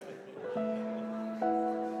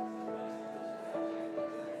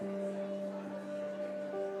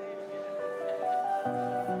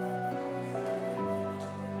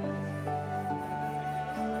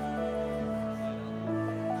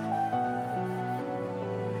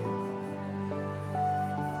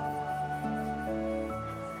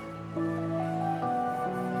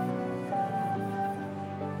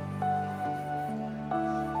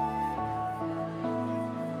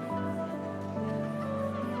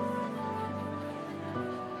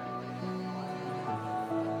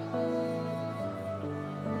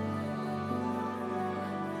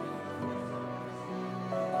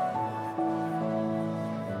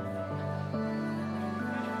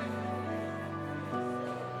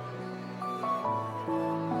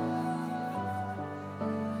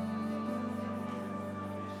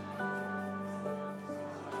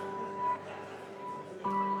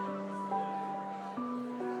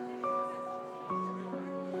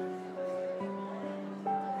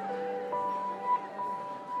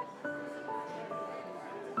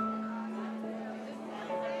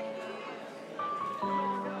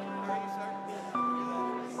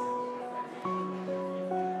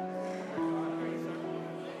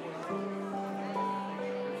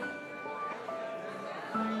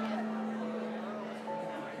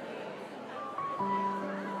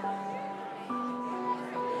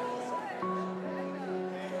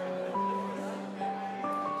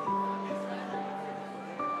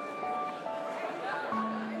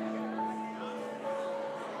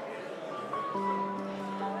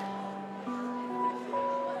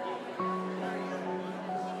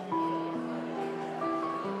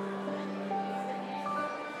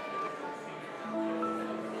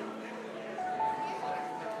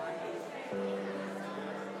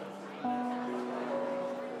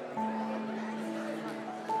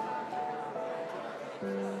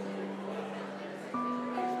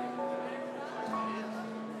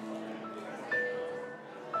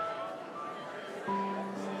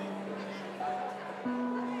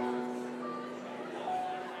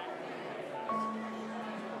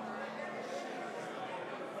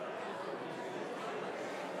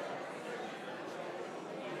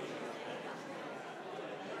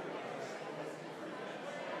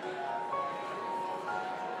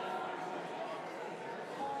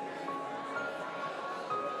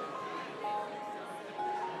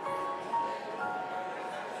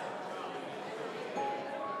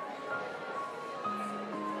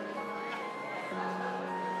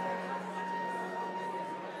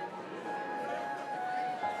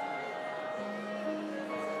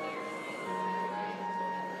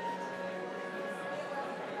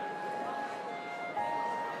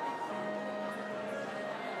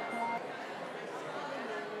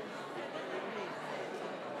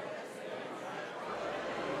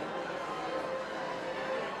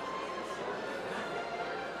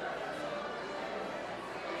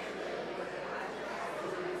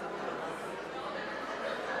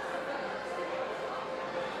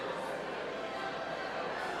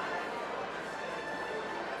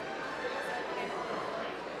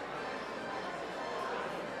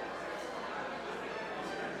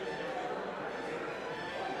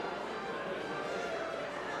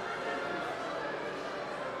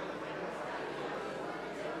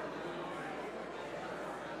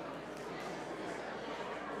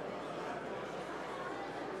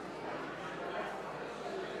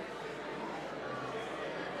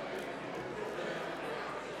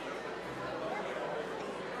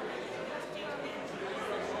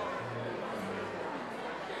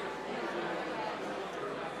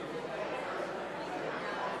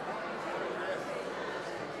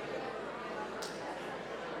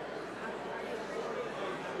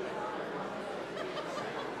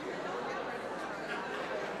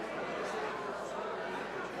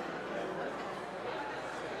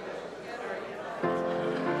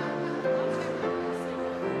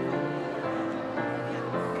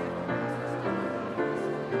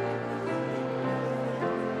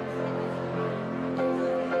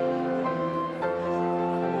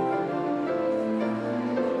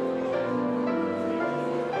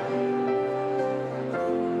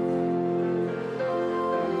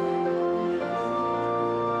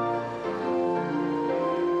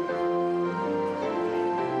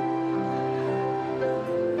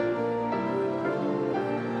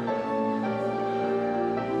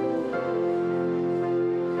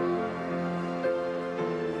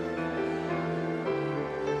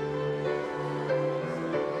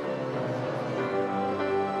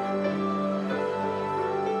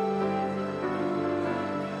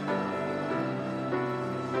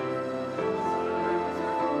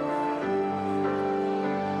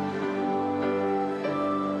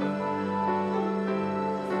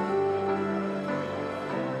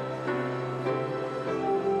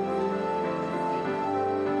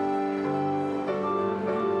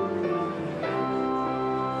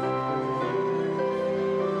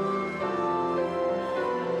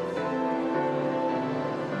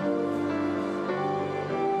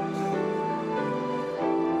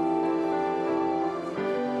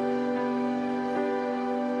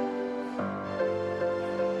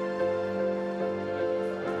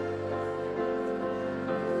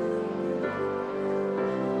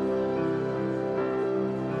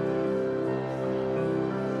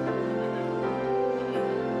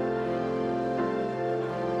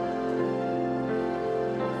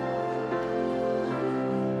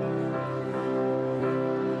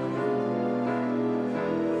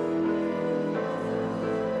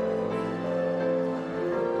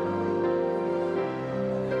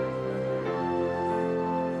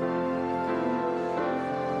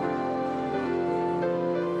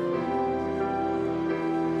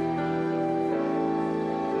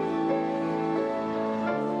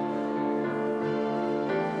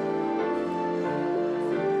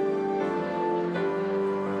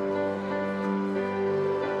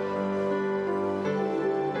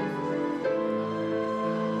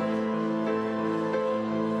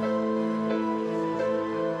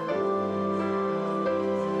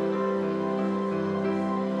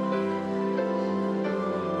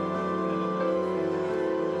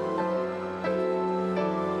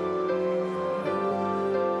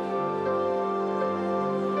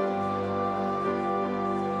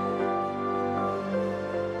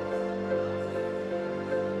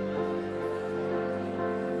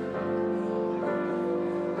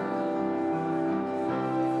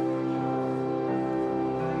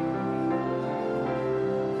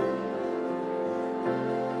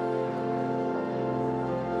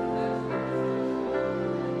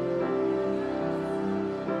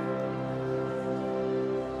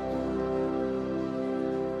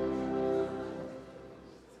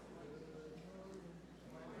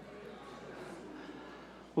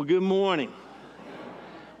Well, good morning.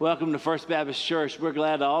 Welcome to First Baptist Church. We're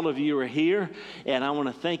glad all of you are here, and I want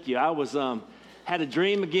to thank you. I was had a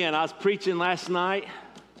dream again. I was preaching last night,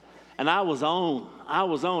 and I was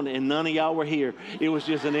on, and none of y'all were here. It was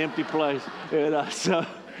just an empty place. So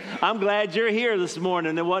I'm glad you're here this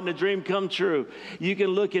morning. It wasn't a dream come true. You can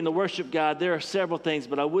look in the worship guide. There are several things,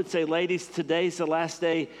 but I would say, ladies, today's the last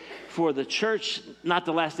day for the church, not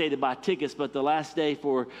the last day to buy tickets, but the last day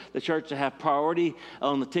for the church to have priority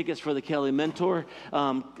on the tickets for the Kelly Mentor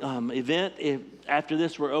event. After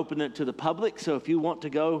this, we're opening it to the public. So if you want to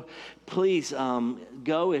go, please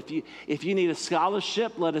go. If you need a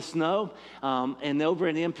scholarship, let us know. And over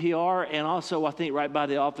at NPR, and also I think right by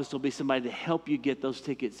the office will be somebody to help you get those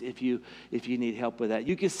tickets if you need help with that.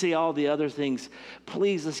 You can see all the other things.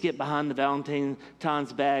 Please, let's get behind the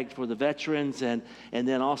Valentine's bag for the veterans, and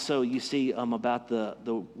then also you see about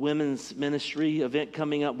the women's ministry event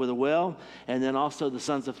coming up with a well, and then also the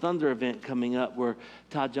Sons of Thunder event coming up where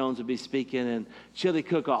Todd Jones will be speaking, and chili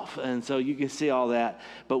cook-off, and so you can see all that.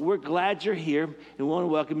 But we're glad you're here, and we want to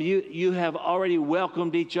welcome you. You have already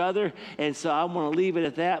welcomed each other, and so I want to leave it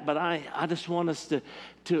at that, but I just want us to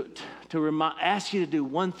ask you to do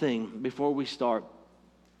one thing before we start.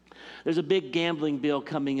 There's a big gambling bill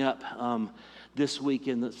coming up this week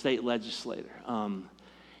in the state legislature.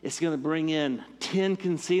 It's going to bring in 10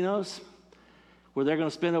 casinos where they're going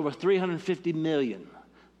to spend over $350 million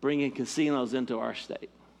bringing casinos into our state.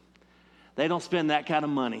 They don't spend that kind of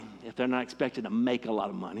money if they're not expected to make a lot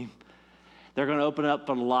of money. They're going to open up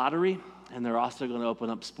for the lottery, and they're also going to open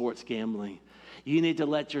up sports gambling. You need to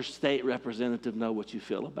let your state representative know what you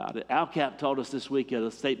feel about it. ALCAP told us this week at a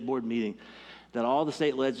state board meeting that all the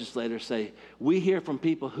state legislators say, we hear from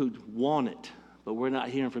people who want it, but we're not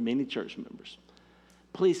hearing from any church members.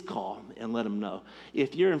 Please call and let them know.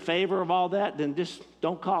 If you're in favor of all that, then just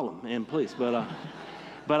don't call them, and please.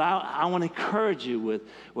 But I want to encourage you with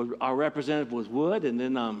our representative was Wood, and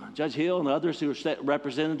then Judge Hill and others who are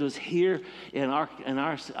representatives here in our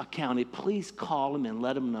county. Please call them and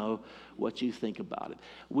let them know what you think about it.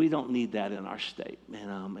 We don't need that in our state,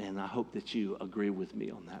 and I hope that you agree with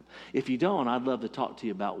me on that. If you don't, I'd love to talk to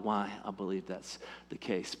you about why I believe that's the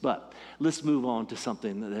case. But let's move on to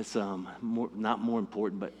something that's not more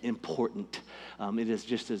important, but important. It is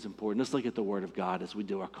just as important. Let's look at the Word of God as we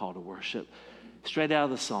do our call to worship. Straight out of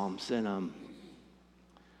the Psalms, and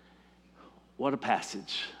what a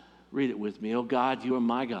passage. Read it with me. Oh God, you are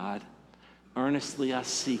my God. Earnestly I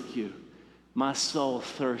seek you. My soul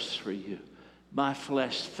thirsts for you. My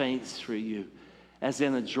flesh faints for you, as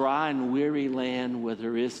in a dry and weary land where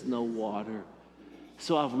there is no water.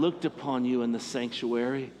 So I've looked upon you in the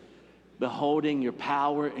sanctuary, beholding your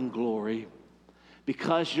power and glory.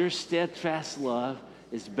 Because your steadfast love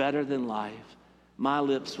is better than life, my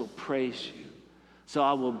lips will praise you. So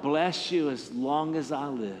I will bless you as long as I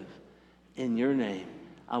live. In your name,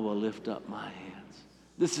 I will lift up my hands.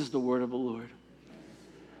 This is the word of the Lord.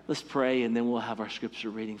 Let's pray, and then we'll have our scripture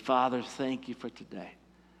reading. Father, thank you for today.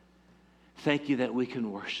 Thank you that we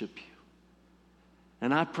can worship you.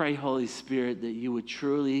 And I pray, Holy Spirit, that you would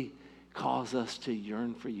truly cause us to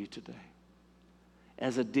yearn for you today.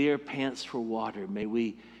 As a deer pants for water, may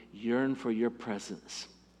we yearn for your presence.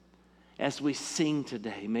 As we sing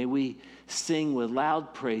today, may we sing with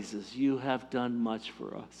loud praises. You have done much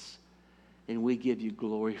for us, and we give you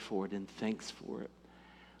glory for it and thanks for it.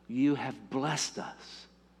 You have blessed us.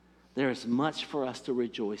 There is much for us to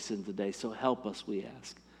rejoice in today, so help us, we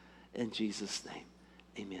ask. In Jesus' name,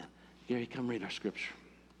 amen. Gary, come read our scripture.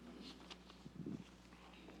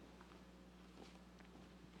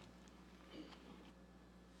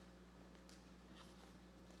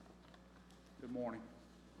 Good morning.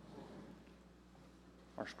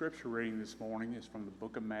 Our scripture reading this morning is from the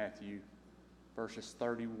book of Matthew,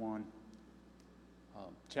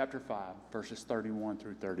 chapter 5, verses 31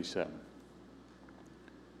 through 37.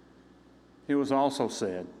 It was also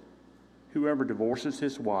said, whoever divorces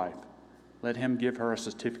his wife, let him give her a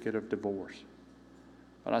certificate of divorce.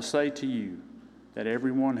 But I say to you that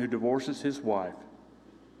everyone who divorces his wife,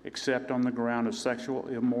 except on the ground of sexual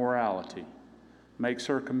immorality, makes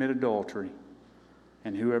her commit adultery,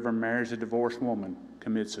 and whoever marries a divorced woman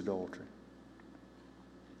commits adultery.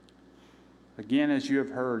 Again, as you have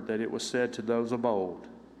heard that it was said to those of old,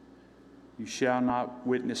 you shall not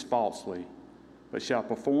witness falsely, but shall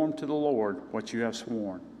perform to the Lord what you have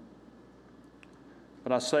sworn.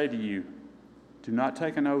 But I say to you, do not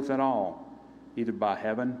take an oath at all, either by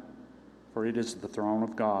heaven, for it is the throne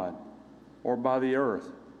of God, or by the earth,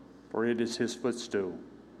 for it is his footstool,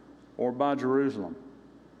 or by Jerusalem,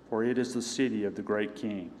 for it is the city of the great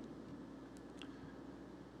King.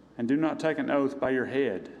 And do not take an oath by your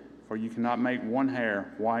head, for you cannot make one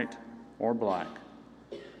hair white or black.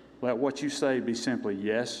 Let what you say be simply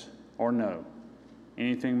yes or no.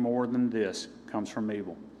 Anything more than this comes from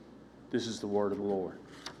evil. This is the word of the Lord.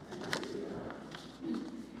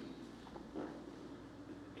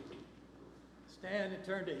 Stand and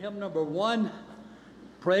turn to hymn number 1,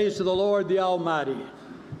 Praise to the Lord the Almighty.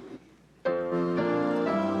 All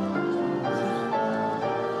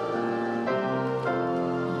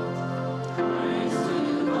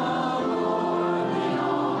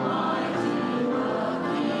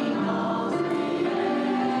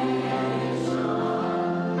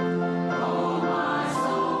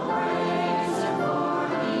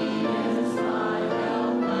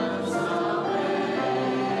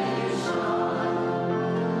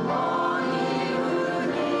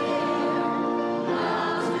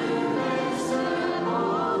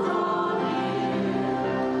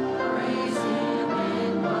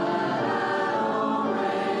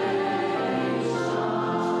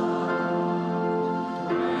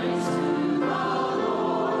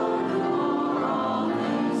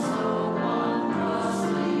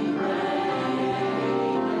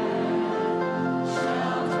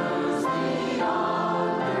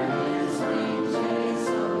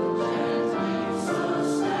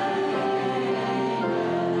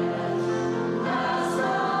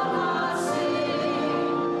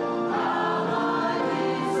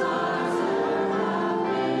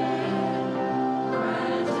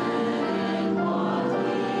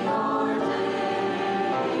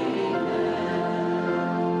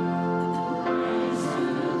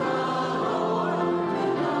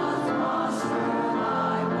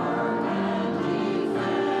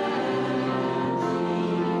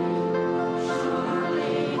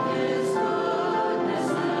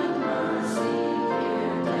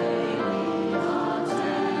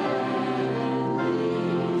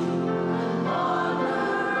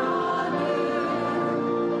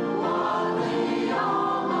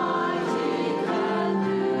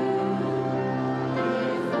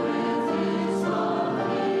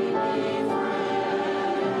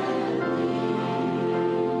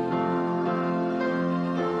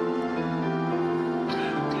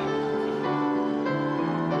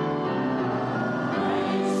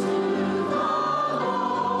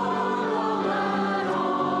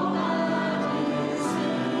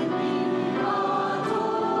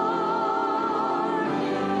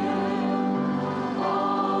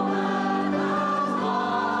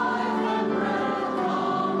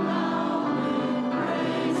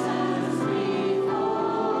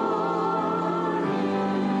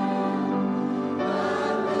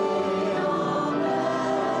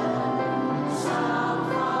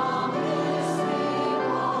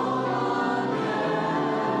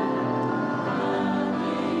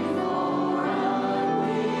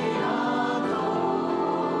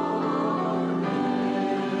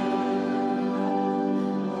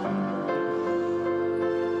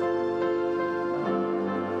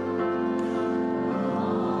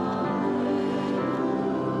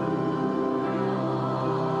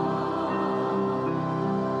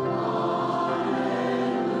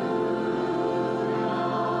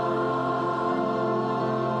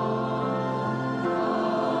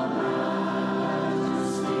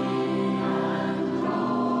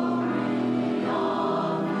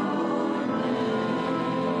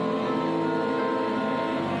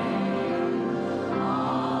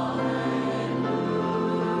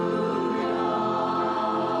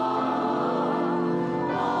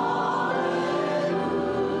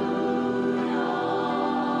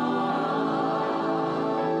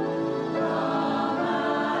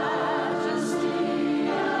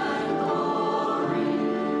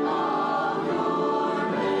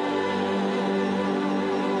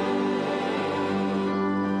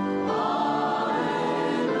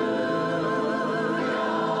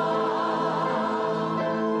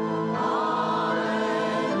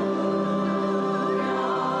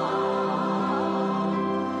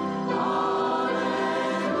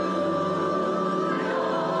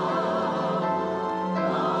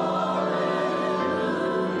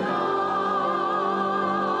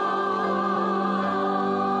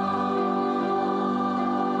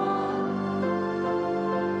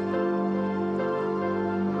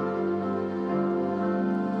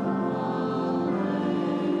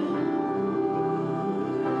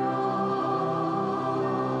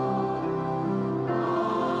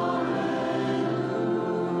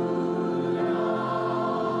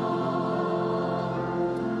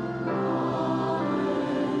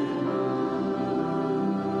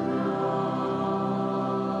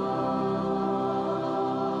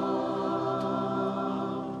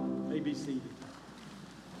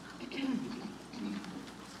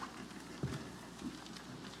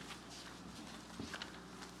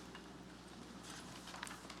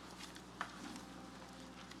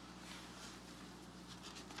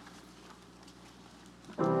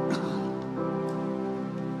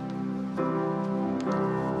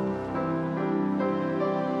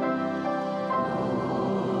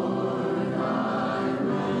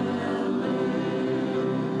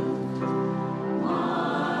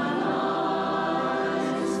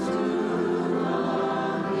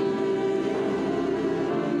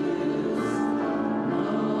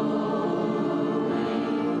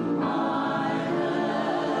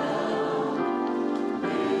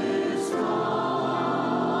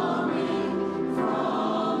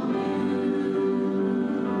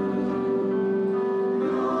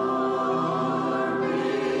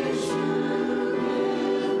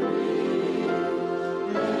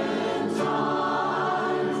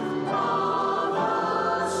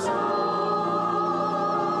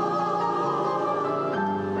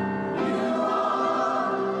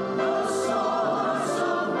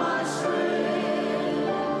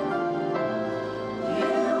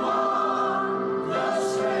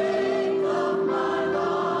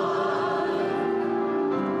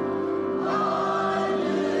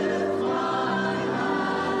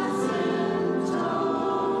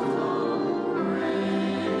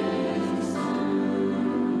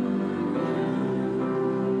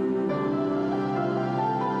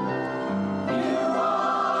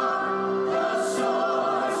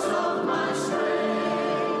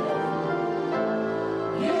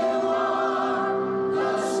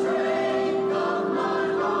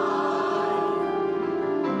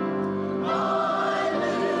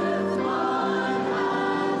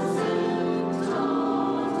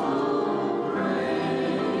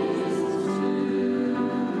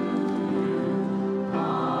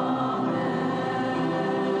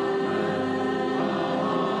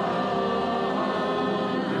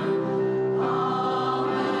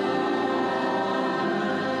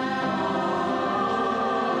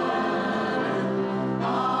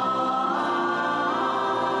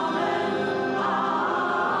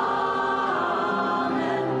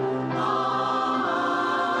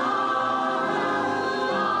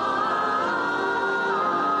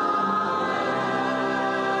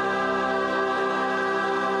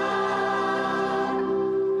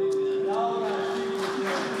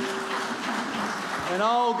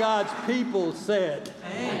God's people said,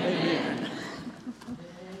 Amen.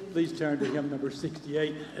 Please turn to hymn number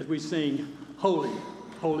 68 as we sing, Holy,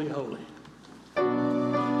 Holy, Holy.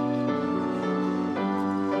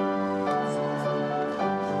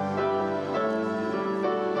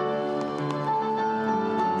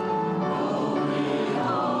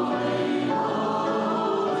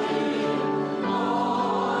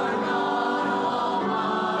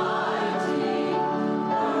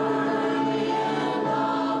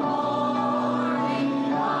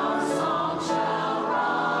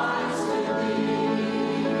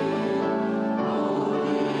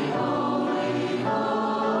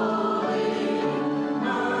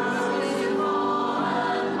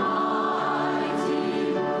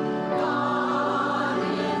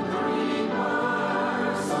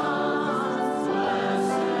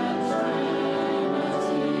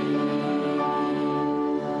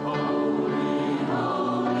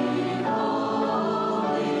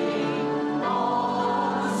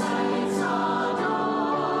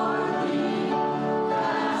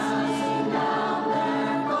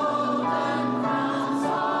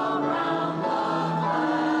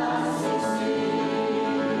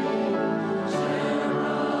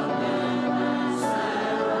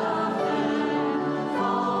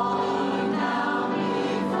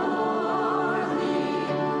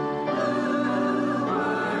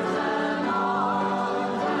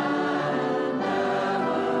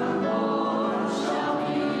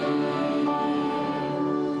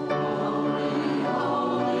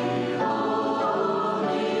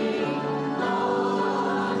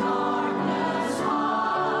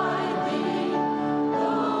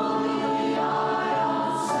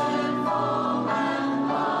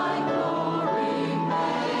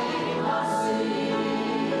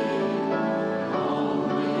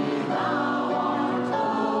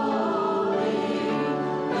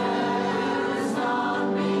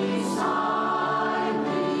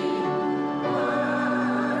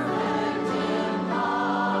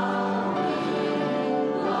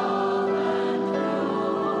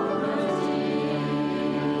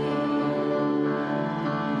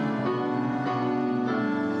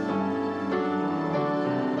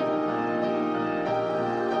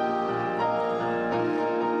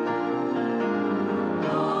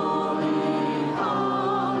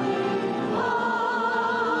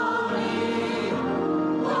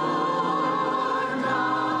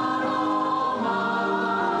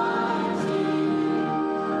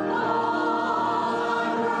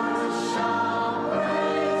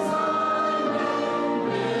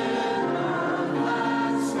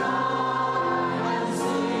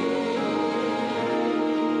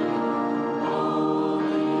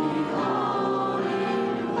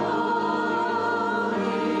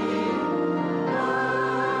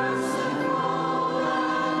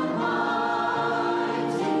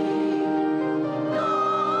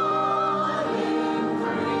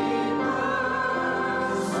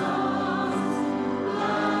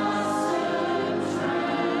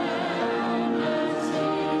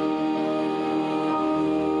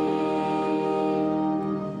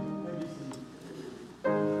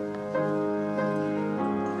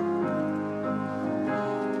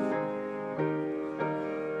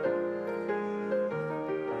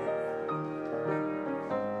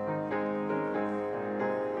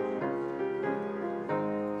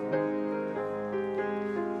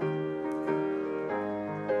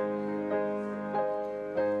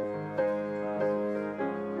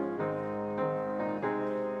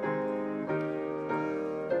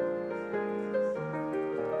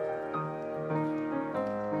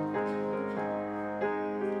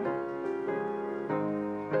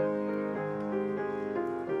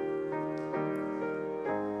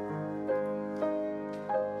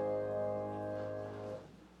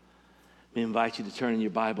 We invite you to turn in your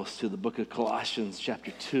Bibles to the book of Colossians,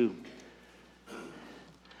 chapter 2.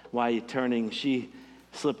 While you're turning, she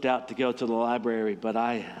slipped out to go to the library, but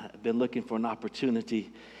I have been looking for an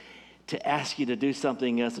opportunity to ask you to do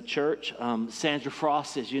something as a church. Sandra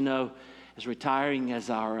Frost, as you know, is retiring as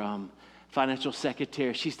our financial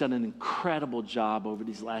secretary. She's done an incredible job over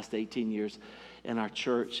these last 18 years in our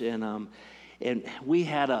church, and we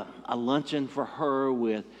had a luncheon for her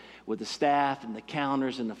with the staff and the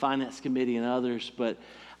counters and the finance committee and others. But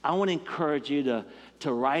I want to encourage you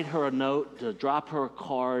to write her a note, to drop her a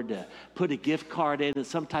card, to put a gift card in, and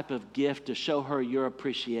some type of gift to show her your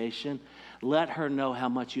appreciation. Let her know how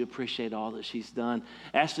much you appreciate all that she's done.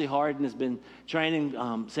 Ashley Harden has been training,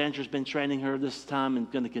 Sandra's been training her this time and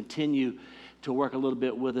going to continue to work a little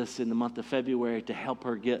bit with us in the month of February to help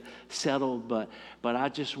her get settled. But I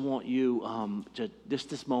just want you to, just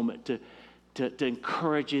this moment, to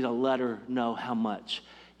encourage you to let her know how much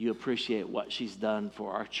you appreciate what she's done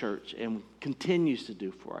for our church and continues to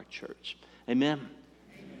do for our church. Amen?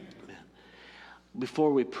 Amen.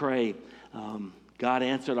 Before we pray, God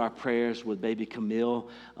answered our prayers with baby Camille.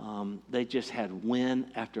 They just had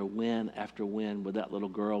win after win after win with that little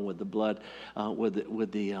girl with the blood,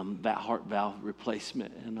 with the heart valve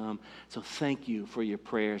replacement. And so thank you for your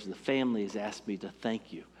prayers. The family has asked me to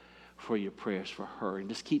thank you for your prayers for her. And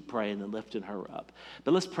just keep praying and lifting her up.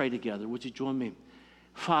 But let's pray together. Would you join me?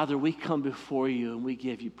 Father, we come before you and we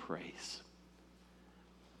give you praise.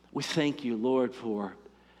 We thank you, Lord, for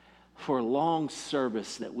a long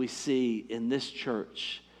service that we see in this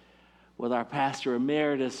church with our pastor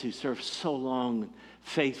emeritus who served so long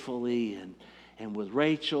faithfully, and with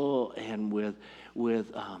Rachel and with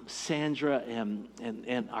Sandra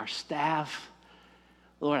and our staff.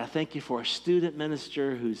 Lord, I thank you for a student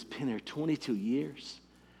minister who's been here 22 years,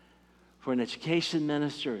 for an education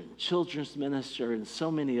minister and children's minister and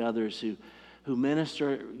so many others who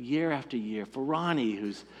minister year after year, for Ronnie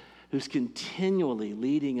who's continually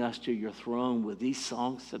leading us to your throne with these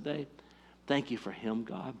songs today. Thank you for him,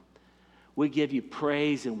 God. We give you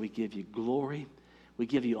praise and we give you glory. We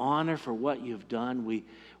give you honor for what you've done. We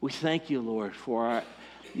thank you, Lord, for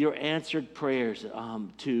your answered prayers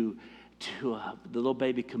to the little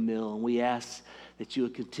baby Camille. And we ask that you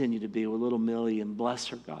would continue to be with little Millie and bless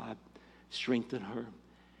her, God. Strengthen her.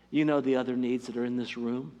 You know the other needs that are in this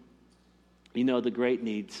room. You know the great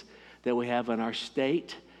needs that we have in our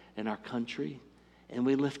state and our country. And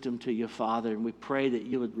we lift them to you, Father, and we pray that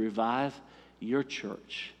you would revive your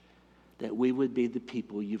church, that we would be the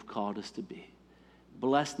people you've called us to be.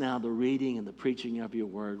 Bless now the reading and the preaching of your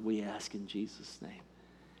word, we ask in Jesus' name.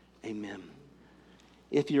 Amen.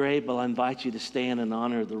 If you're able, I invite you to stand in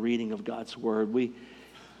honor of the reading of God's word. We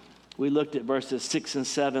looked at verses 6 and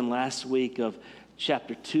 7 last week of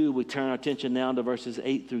chapter 2. We turn our attention now to verses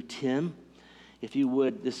 8 through 10. If you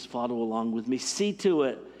would, just follow along with me. See to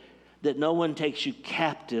it that no one takes you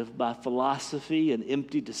captive by philosophy and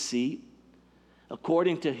empty deceit,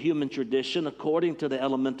 according to human tradition, according to the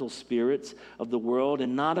elemental spirits of the world,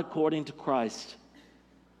 and not according to Christ.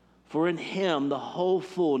 For in him the whole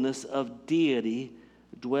fullness of deity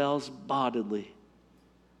dwells bodily.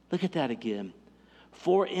 Look at that again.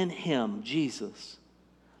 For in him, Jesus,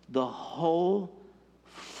 the whole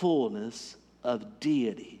fullness of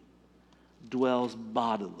deity dwells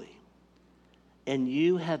bodily. And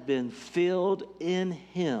you have been filled in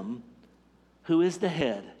him who is the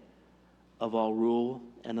head of all rule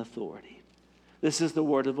and authority. This is the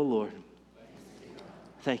word of the Lord.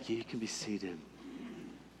 Thank you. You can be seated.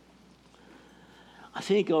 I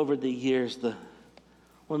think over the years, one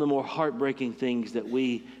of the more heartbreaking things that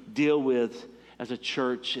we deal with as a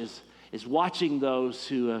church is watching those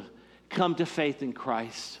who have come to faith in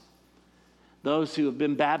Christ, those who have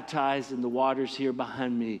been baptized in the waters here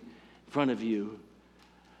behind me, in front of you,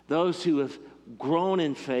 those who have grown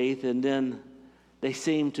in faith and then they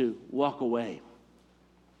seem to walk away.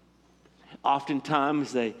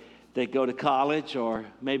 Oftentimes they go to college, or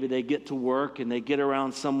maybe they get to work and they get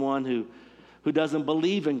around someone who doesn't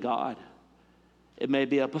believe in God. It may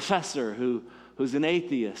be a professor who's an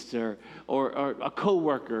atheist, or a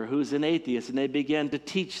coworker who's an atheist, and they begin to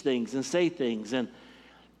teach things and say things. And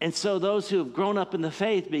so those who have grown up in the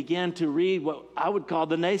faith begin to read what I would call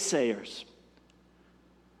the naysayers.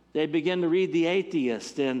 They begin to read the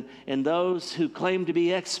atheists and those who claim to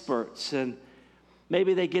be experts. And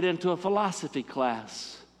maybe they get into a philosophy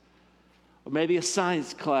class, or maybe a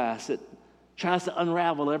science class that tries to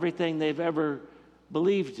unravel everything they've ever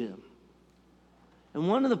believed in. And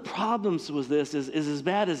one of the problems with this is as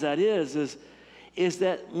bad as that is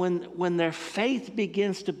that when their faith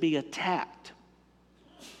begins to be attacked,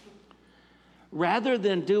 rather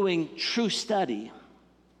than doing true study,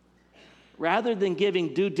 rather than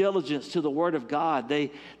giving due diligence to the Word of God, they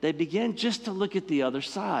begin just to look at the other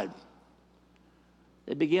side.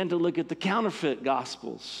 They begin to look at the counterfeit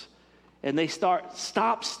gospels, and they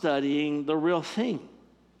stop studying the real thing.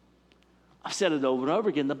 I've said it over and over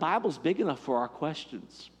again, the Bible's big enough for our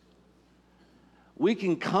questions. We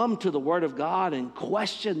can come to the Word of God and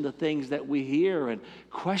question the things that we hear and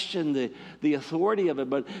question the authority of it,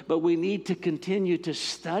 but we need to continue to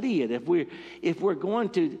study it. If we're going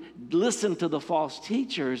to listen to the false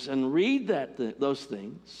teachers and read those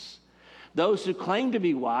things, those who claim to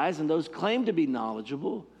be wise and those who claim to be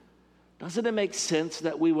knowledgeable, doesn't it make sense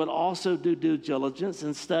that we would also do due diligence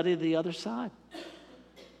and study the other side?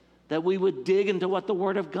 That we would dig into what the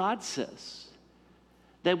Word of God says.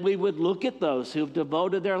 That we would look at those who've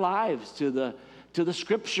devoted their lives to the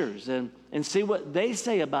Scriptures and see what they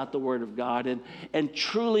say about the Word of God and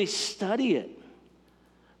truly study it.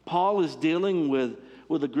 Paul is dealing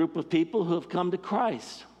with a group of people who have come to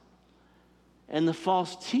Christ, and the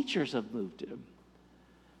false teachers have moved in.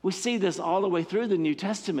 We see this all the way through the New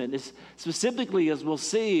Testament. It's specifically, as we'll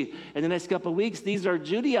see in the next couple of weeks, these are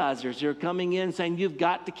Judaizers who are coming in saying, you've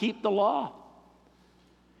got to keep the law.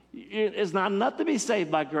 It's not enough to be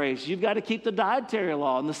saved by grace. You've got to keep the dietary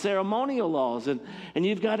law and the ceremonial laws, and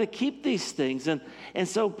you've got to keep these things. And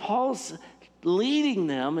so Paul's leading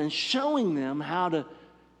them and showing them how to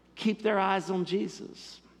keep their eyes on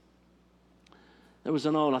Jesus. There was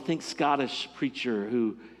an old, I think, Scottish preacher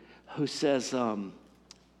who says,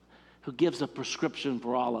 who gives a prescription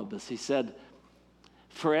for all of us. He said,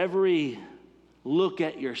 for every look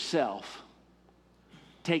at yourself,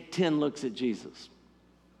 take 10 looks at Jesus.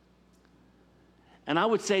 And I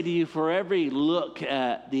would say to you, for every look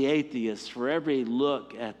at the atheists, for every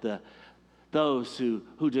look at those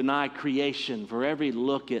who deny creation, for every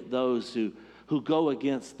look at those who go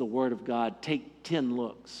against the Word of God, take 10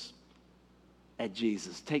 looks at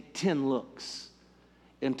Jesus. Take 10 looks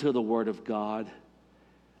into the Word of God.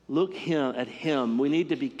 Look at Him. We need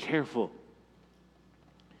to be careful.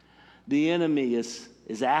 The enemy is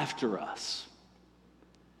after us.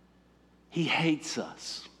 He hates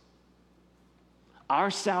us. Our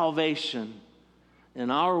salvation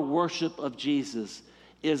and our worship of Jesus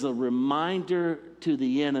is a reminder to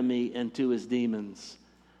the enemy and to his demons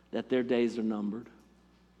that their days are numbered.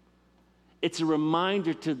 It's a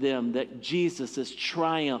reminder to them that Jesus has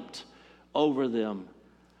triumphed over them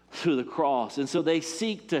through the cross. And so they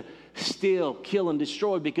seek to steal, kill, and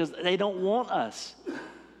destroy because they don't want us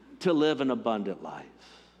to live an abundant life.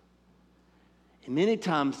 And many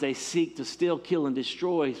times they seek to steal, kill, and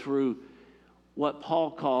destroy through what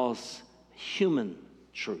Paul calls human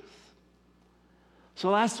truth. So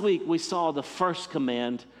last week we saw the first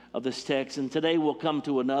command of this text, and today we'll come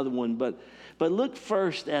to another one, but look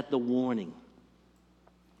first at the warning.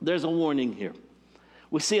 There's a warning here.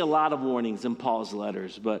 We see a lot of warnings in Paul's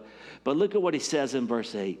letters, but look at what he says in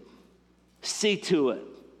verse 8. See to it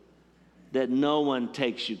that no one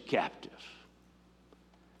takes you captive.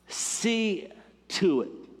 See to it.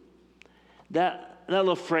 That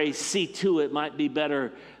little phrase, see to it, might be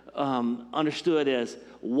better understood as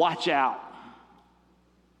watch out.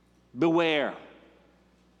 Beware.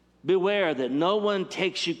 Beware that no one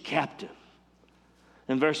takes you captive.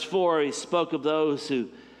 In verse 4, he spoke of those who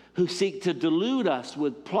seek to delude us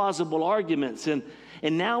with plausible arguments. And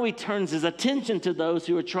now he turns his attention to those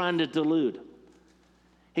who are trying to delude.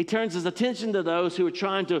 He turns his attention to those who are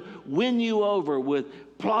trying to win you over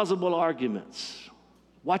with plausible arguments.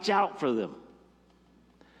 Watch out for them.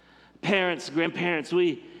 Parents, grandparents,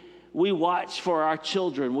 we watch for our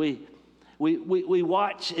children. We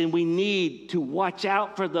watch, and we need to watch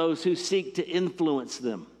out for those who seek to influence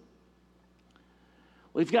them.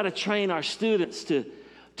 We've got to train our students to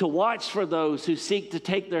watch for those who seek to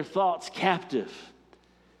take their thoughts captive,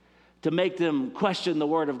 to make them question the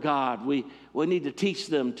Word of God. We need to teach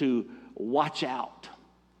them to watch out.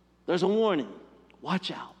 There's a warning, watch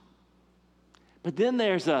out. But then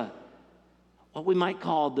there's what we might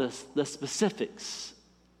call the specifics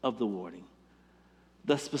of the warning.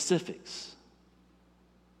 The specifics.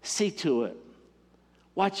 See to it.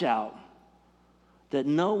 Watch out that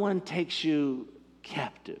no one takes you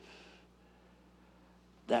captive.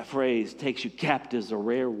 That phrase, takes you captive, is a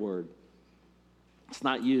rare word. It's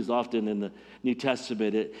not used often in the New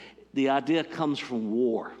Testament. The idea comes from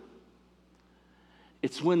war.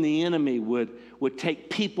 It's when the enemy would take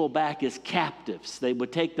people back as captives. They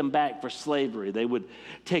would take them back for slavery. They would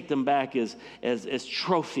take them back as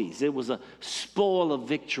trophies. It was a spoil of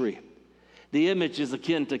victory. The image is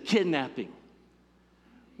akin to kidnapping.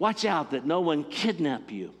 Watch out that no one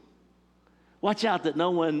kidnap you. Watch out that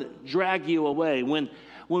no one drag you away. When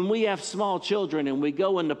we have small children and we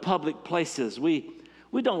go into public places, we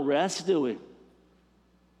don't rest, do we?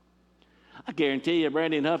 I guarantee you,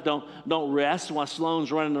 Brandy and Huff don't rest while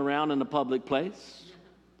Sloan's running around in the public place.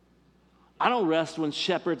 I don't rest when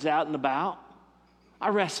Shepard's out and about. I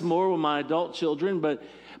rest more with my adult children, but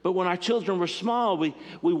when our children were small, we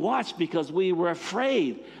watched because we were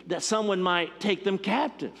afraid that someone might take them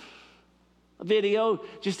captive. A video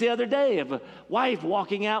just the other day of a wife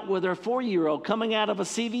walking out with her 4-year-old coming out of a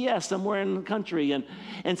CVS somewhere in the country,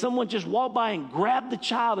 and someone just walked by and grabbed the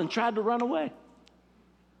child and tried to run away.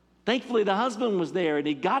 Thankfully, the husband was there, and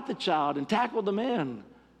he got the child and tackled the man.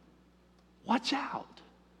 Watch out.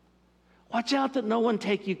 Watch out that no one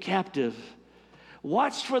take you captive.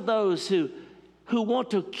 Watch for those who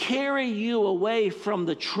want to carry you away from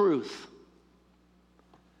the truth.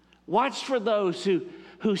 Watch for those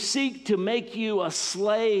who seek to make you a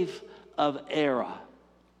slave of error.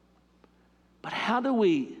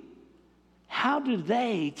 how do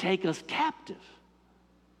they take us captive?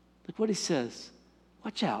 Look what he says.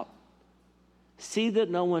 Watch out. See that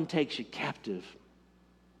no one takes you captive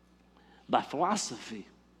by philosophy.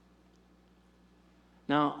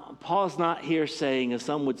 Now, Paul's not here saying, as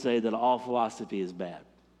some would say, that all philosophy is bad.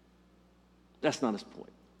 That's not his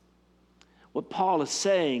point. What Paul is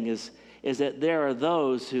saying is that there are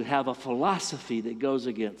those who have a philosophy that goes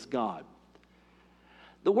against God.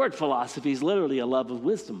 The word philosophy is literally a love of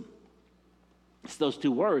wisdom. It's those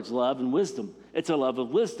two words, love and wisdom. It's a love of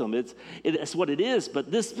wisdom. It's what it is.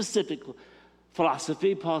 But this specific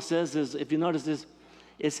philosophy, Paul says, is, if you notice this,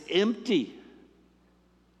 it's empty.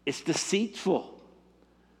 It's deceitful.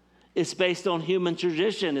 It's based on human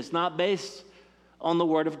tradition. It's not based on the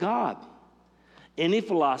Word of God. Any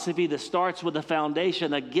philosophy that starts with a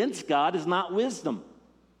foundation against God is not wisdom.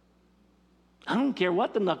 I don't care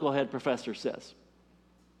what the knucklehead professor says.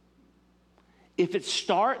 If it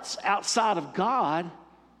starts outside of God,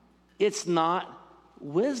 it's not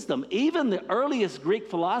wisdom. Even the earliest Greek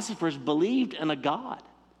philosophers believed in a God.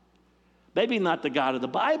 Maybe not the God of the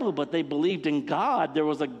Bible, but they believed in God. There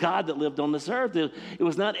was a God that lived on this earth. It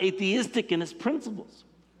was not atheistic in its principles.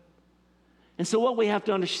 And so what we have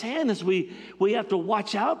to understand is we have to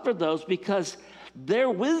watch out for those, because their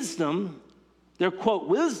wisdom, their quote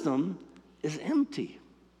wisdom, is empty.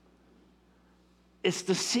 It's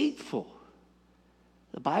deceitful.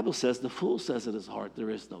 The Bible says, the fool says in his heart, there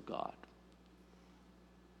is no God.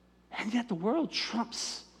 And yet the world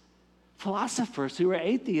trumps philosophers who are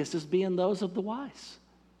atheists as being those of the wise.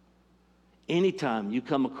 Anytime you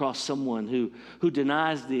come across someone who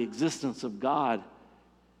denies the existence of God,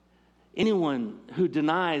 anyone who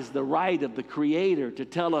denies the right of the Creator to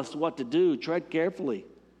tell us what to do, tread carefully.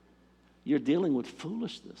 You're dealing with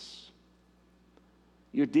foolishness.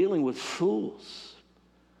 You're dealing with fools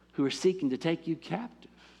who are seeking to take you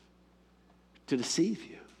captive, to deceive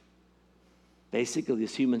you. Basically,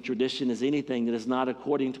 this human tradition is anything that is not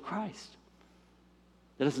according to Christ,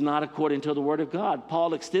 that is not according to the Word of God.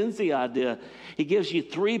 Paul extends the idea. He gives you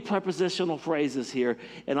 3 prepositional phrases here,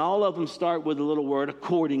 and all of them start with the little word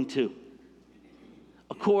according to.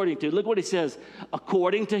 According to. Look what he says.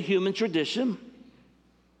 According to human tradition,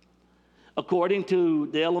 according to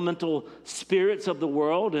the elemental spirits of the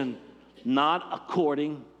world, and not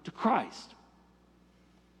according to Christ.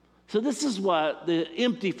 So this is what the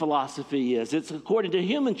empty philosophy is. It's according to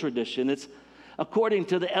human tradition. It's according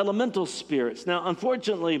to the elemental spirits. Now,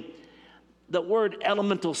 unfortunately, the word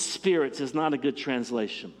elemental spirits is not a good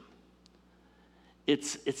translation.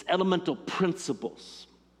 It's elemental principles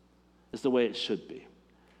is the way it should be.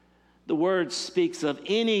 The word speaks of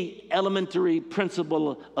any elementary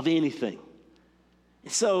principle of anything.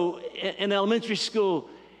 So in elementary school,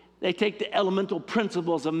 they take the elemental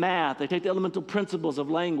principles of math, they take the elemental principles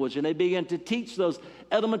of language, and they begin to teach those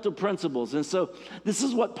elemental principles. And so this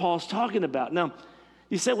is what Paul's talking about. Now,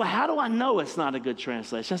 you say, well, how do I know it's not a good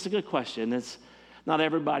translation? That's a good question. It's not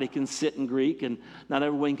everybody can sit in Greek, and not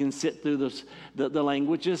everyone can sit through the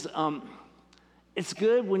languages. It's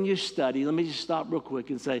good when you study. Let me just stop real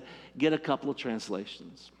quick and say, get a couple of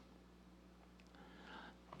translations.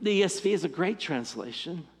 The ESV is a great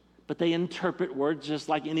translation, but they interpret words just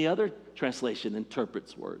like any other translation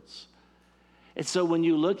interprets words. And so when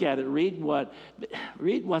you look at it, read what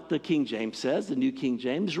the King James says, the New King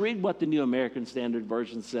James. Read what the New American Standard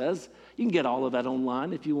Version says. You can get all of that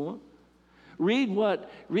online if you want. Read what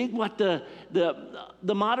the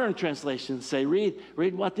modern translations say. Read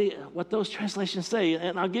what those translations say.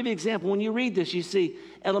 And I'll give you an example. When you read this, you see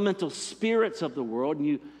elemental spirits of the world, and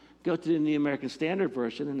you go to the New American Standard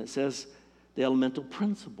Version, and it says the elemental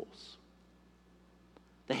principles.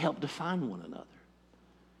 They help define one another.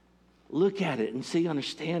 Look at it and see,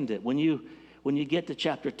 understand it. When you get to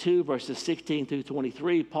chapter 2, verses 16 through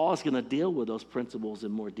 23, Paul's going to deal with those principles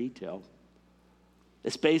in more detail.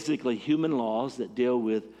 It's basically human laws that deal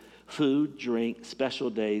with food, drink, special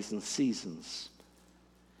days, and seasons.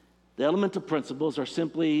 The elemental principles are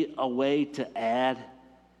simply a way to add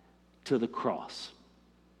to the cross,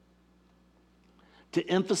 to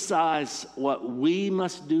emphasize what we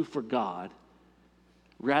must do for God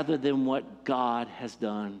rather than what God has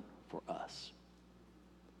done for us.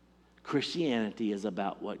 Christianity is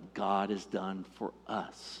about what God has done for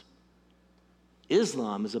us.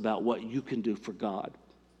 Islam is about what you can do for God.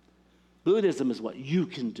 Buddhism is what you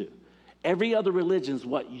can do. Every other religion is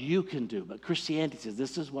what you can do. But Christianity says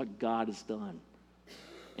this is what God has done.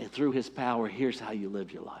 And through his power, here's how you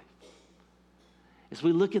live your life. As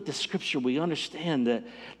we look at the scripture, we understand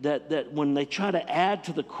that when they try to add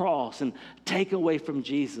to the cross and take away from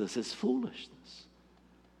Jesus, it's foolishness.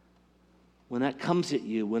 when that comes at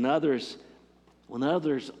you, when others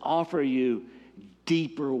offer you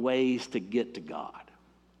deeper ways to get to God.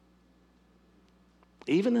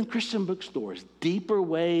 Even in Christian bookstores, deeper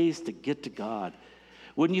ways to get to God.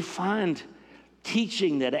 When you find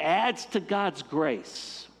teaching that adds to God's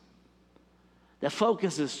grace, that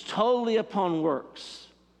focuses totally upon works,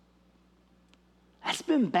 that's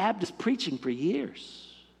been Baptist preaching for years.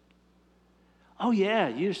 Oh yeah,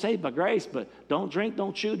 you're saved by grace, but don't drink,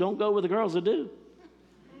 don't chew, don't go with the girls that do.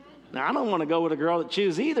 Now, I don't want to go with a girl that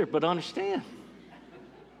chews either, but understand,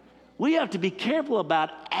 we have to be careful about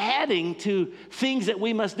adding to things that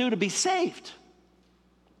we must do to be saved.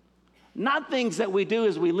 Not things that we do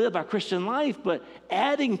as we live our Christian life, but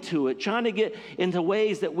adding to it, trying to get into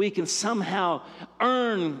ways that we can somehow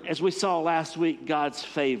earn, as we saw last week, God's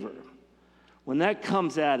favor. When that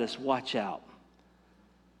comes at us, watch out.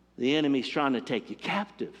 The enemy's trying to take you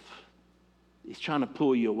captive. He's trying to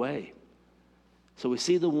pull you away. So we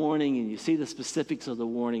see the warning, and you see the specifics of the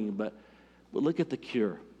warning, but look at the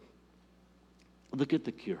cure. Look at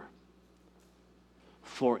the cure.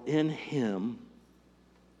 For in him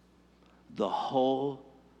the whole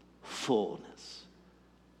fullness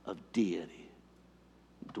of deity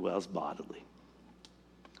dwells bodily.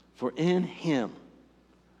 For in him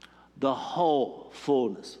the whole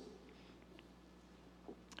fullness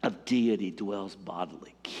of deity dwells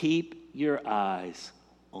bodily. Keep your eyes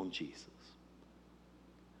on Jesus.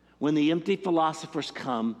 When the empty philosophers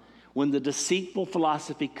come, when the deceitful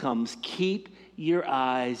philosophy comes, keep your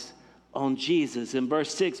eyes on Jesus. In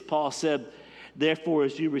verse 6, Paul said, therefore,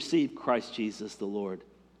 as you receive Christ Jesus the Lord,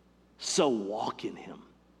 so walk in him.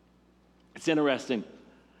 It's interesting.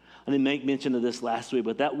 I didn't make mention of this last week,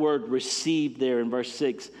 but that word received there in verse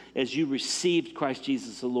 6, as you received Christ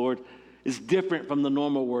Jesus the Lord, is different from the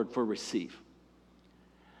normal word for receive.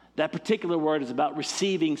 That particular word is about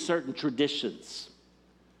receiving certain traditions.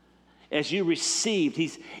 As you received,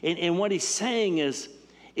 and what he's saying is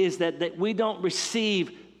that we don't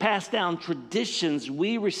receive passed down traditions,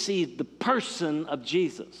 we receive the person of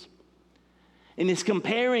Jesus. And he's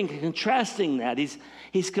comparing and contrasting that.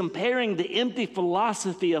 He's comparing the empty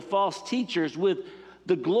philosophy of false teachers with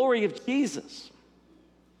the glory of Jesus.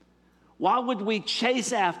 Why would we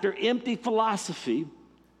chase after empty philosophy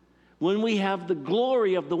when we have the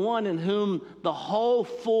glory of the one in whom the whole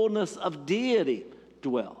fullness of deity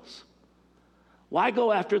dwells? Why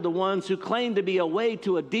go after the ones who claim to be a way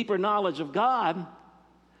to a deeper knowledge of God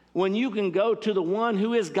when you can go to the one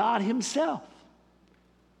who is God himself?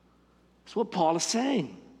 That's what Paul is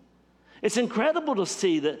saying. It's incredible to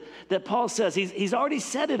see that Paul says, he's already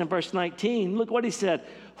said it in verse 19. Look what he said.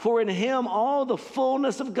 For in him all the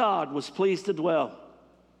fullness of God was pleased to dwell.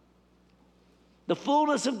 The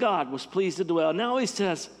fullness of God was pleased to dwell. Now he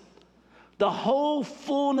says, the whole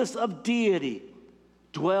fullness of deity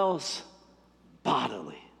dwells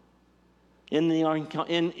bodily. In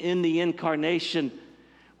the incarnation,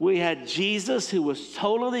 we had Jesus, who was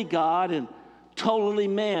totally God and totally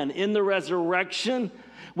man. In the resurrection,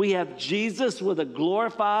 we have Jesus with a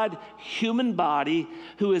glorified human body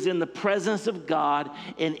who is in the presence of God.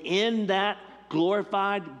 And in that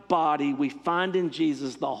glorified body, we find in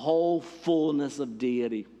Jesus the whole fullness of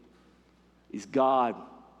deity. He's God.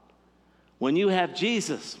 When you have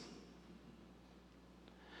Jesus,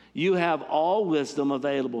 you have all wisdom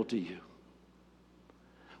available to you.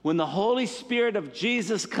 When the Holy Spirit of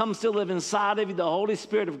Jesus comes to live inside of you, the Holy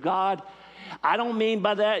Spirit of God, I don't mean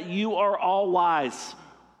by that you are all wise,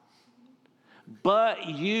 but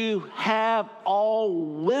you have all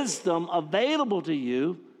wisdom available to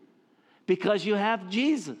you because you have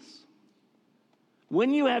Jesus.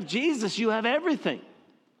 When you have Jesus, you have everything.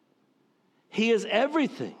 He is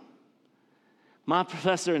everything. My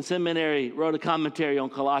professor in seminary wrote a commentary on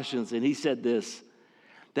Colossians, and he said this,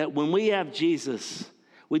 that when we have Jesus,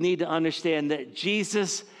 we need to understand that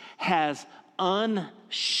Jesus has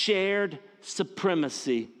unshared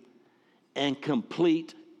supremacy and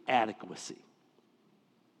complete adequacy.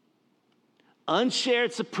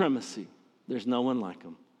 Unshared supremacy, there's no one like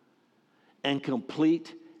him, and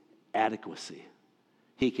complete adequacy.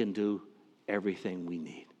 He can do everything we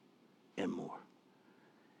need and more.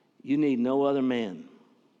 You need no other man.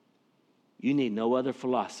 You need no other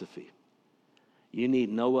philosophy. You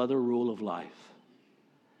need no other rule of life.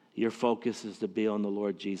 Your focus is to be on the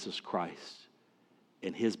Lord Jesus Christ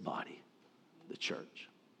and his body, the church.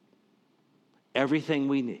 Everything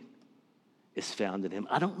we need is found in him.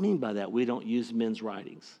 I don't mean by that we don't use men's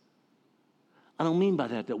writings. I don't mean by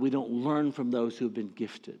that we don't learn from those who have been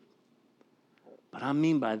gifted. But I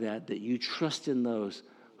mean by that you trust in those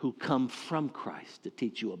who come from Christ to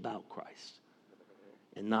teach you about Christ.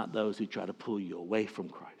 and not those who try to pull you away from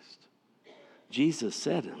Christ. Jesus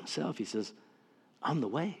said himself, he says, I'm the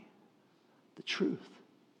way, the truth,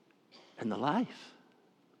 and the life.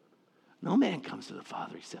 No man comes to the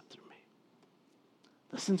Father except through me.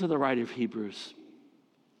 Listen to the writer of Hebrews.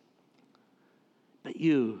 But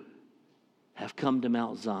you have come to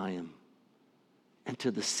Mount Zion and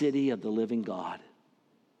to the city of the living God,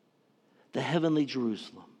 the heavenly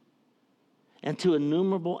Jerusalem, and to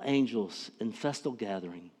innumerable angels in festal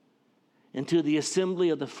gathering, and to the assembly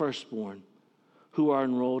of the firstborn who are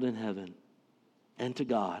enrolled in heaven, and to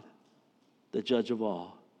God, the judge of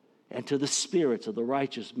all, and to the spirits of the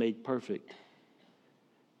righteous made perfect,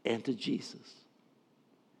 and to Jesus,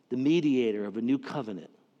 the mediator of a new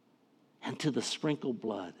covenant, and to the sprinkled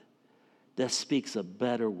blood that speaks a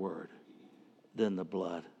better word than the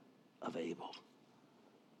blood of Abel.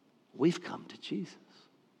 We've come to Jesus.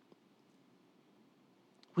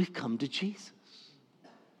 We've come to Jesus.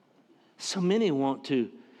 So many want to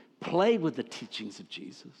play with the teachings of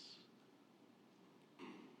Jesus.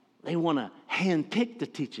 They want to handpick the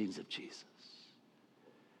teachings of Jesus.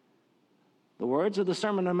 The words of the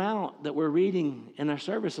Sermon on the Mount that we're reading in our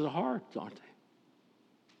service are hard, aren't they?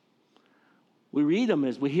 We read them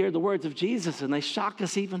as we hear the words of Jesus, and they shock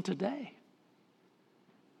us even today.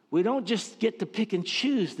 We don't just get to pick and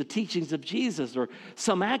choose the teachings of Jesus or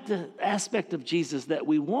some aspect of Jesus that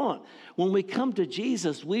we want. When we come to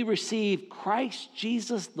Jesus, we receive Christ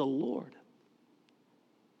Jesus the Lord,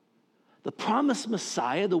 the promised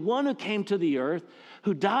Messiah, the one who came to the earth,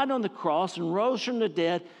 who died on the cross and rose from the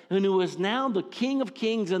dead, and who is now the King of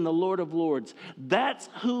Kings and the Lord of Lords. That's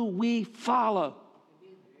who we follow.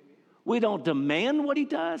 We don't demand what he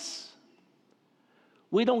does.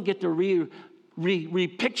 We don't get to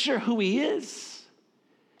repicture who he is.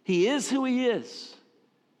 He is who he is.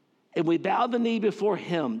 And we bow the knee before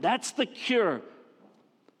him. That's the cure.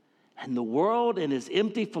 And the world and his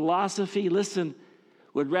empty philosophy, listen,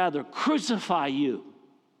 would rather crucify you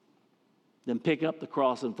than pick up the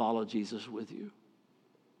cross and follow Jesus with you.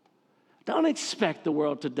 Don't expect the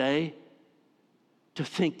world today to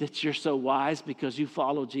think that you're so wise because you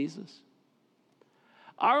follow Jesus.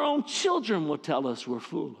 Our own children will tell us we're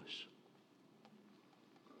foolish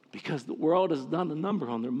because the world has done a number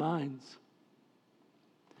on their minds.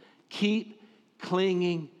 Keep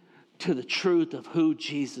clinging to the truth of who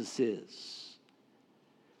Jesus is.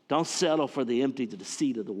 Don't settle for the empty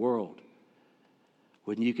deceit of the world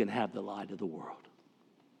when you can have the light of the world.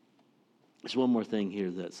 There's one more thing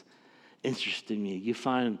here that's interesting me. You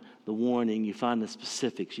find the warning, you find the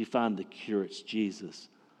specifics, you find the cure, it's Jesus.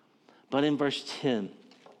 But in verse 10,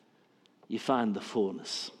 you find the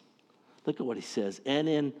fullness. Look at what he says.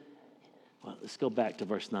 Let's go back to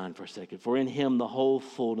verse 9 for a second. For in him the whole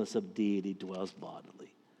fullness of deity dwells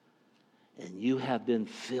bodily. And you have been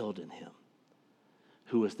filled in him,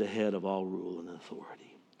 who is the head of all rule and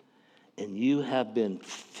authority. And you have been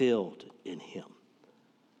filled in him,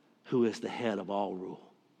 who is the head of all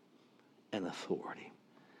rule and authority.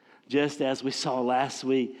 Just as we saw last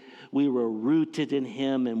week, we were rooted in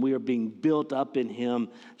him and we are being built up in him.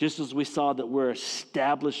 Just as we saw that we're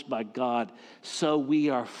established by God, so we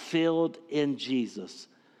are filled in Jesus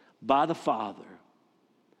by the Father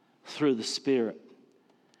through the Spirit.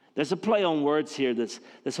 There's a play on words here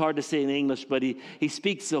that's hard to say in English, but he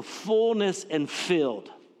speaks of fullness and filled.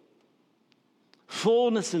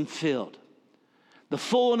 Fullness and filled. The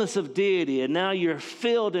fullness of deity, and now you're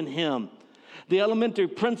filled in him. The elementary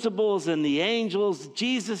principles and the angels,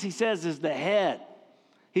 Jesus, he says, is the head.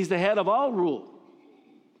 He's the head of all rule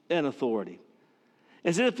and authority.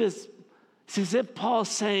 It's as if Paul's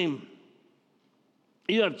saying,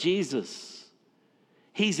 you have Jesus.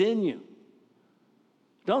 He's in you.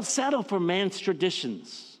 Don't settle for man's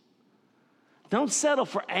traditions. Don't settle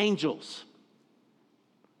for angels.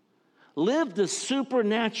 Live the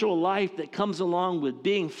supernatural life that comes along with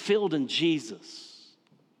being filled in Jesus.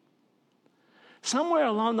 Somewhere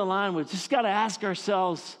along the line, we've just got to ask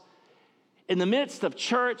ourselves, in the midst of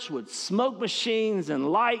church with smoke machines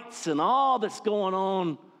and lights and all that's going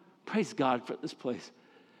on, praise God for this place.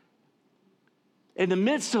 In the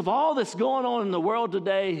midst of all that's going on in the world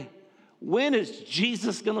today, when is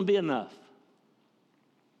Jesus going to be enough?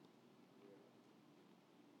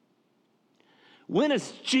 When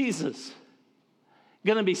is Jesus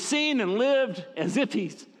going to be seen and lived as if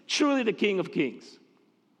he's truly the King of Kings?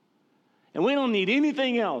 And we don't need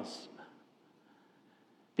anything else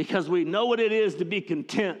because we know what it is to be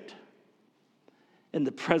content in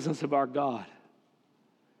the presence of our God.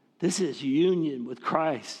 This is union with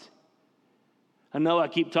Christ. I know I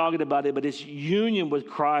keep talking about it, but it's union with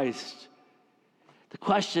Christ. The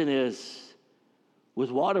question is, With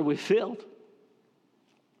what are we filled?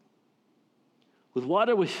 With what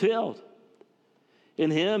are we filled? In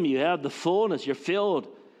him you have the fullness. You're filled.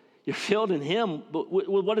 You're filled in him. But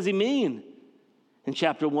what does he mean? In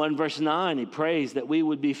chapter 1, verse 9, he prays that we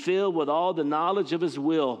would be filled with all the knowledge of his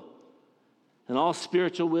will and all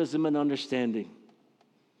spiritual wisdom and understanding.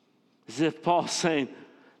 As if Paul's saying,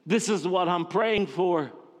 this is what I'm praying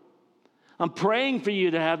for. I'm praying for you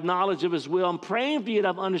to have knowledge of his will. I'm praying for you to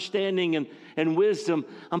have understanding and wisdom.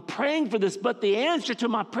 I'm praying for this, but the answer to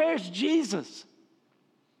my prayer is Jesus.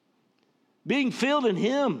 Being filled in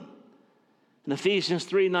him. In Ephesians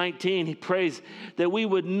 3:19, he prays that we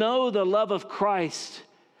would know the love of Christ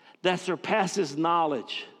that surpasses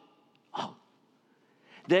knowledge. Oh,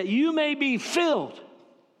 that you may be filled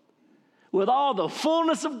with all the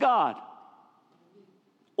fullness of God.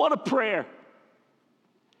 What a prayer.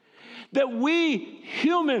 That we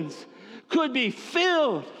humans could be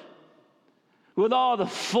filled with all the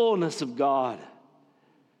fullness of God.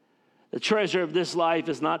 The treasure of this life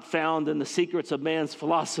is not found in the secrets of man's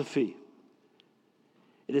philosophy.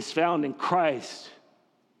 It is found in Christ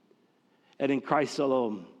and in Christ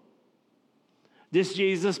alone. This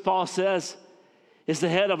Jesus, Paul says, is the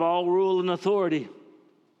head of all rule and authority.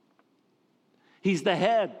 He's the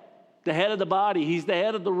head of the body. He's the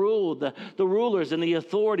head of the rulers and the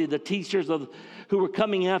authority, the teachers who were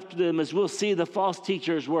coming after them. As we'll see, the false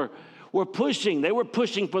teachers were pushing. They were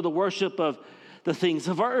pushing for the worship of the things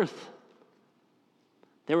of earth.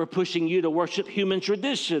 They were pushing you to worship human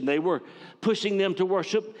tradition. They were pushing them to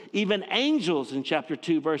worship even angels in chapter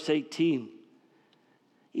 2, verse 18.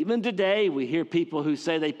 Even today, we hear people who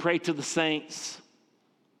say they pray to the saints.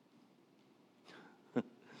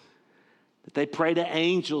 That they pray to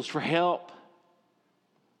angels for help.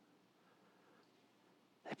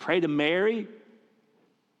 They pray to Mary.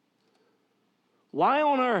 Why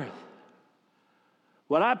on earth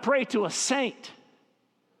would I pray to a saint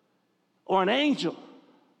or an angel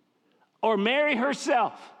or Mary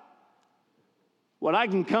herself when I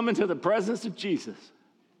can come into the presence of Jesus?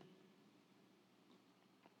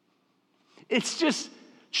 It's just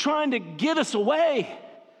trying to get us away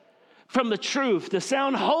from the truth, to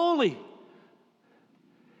sound holy.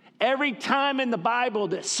 Every time in the Bible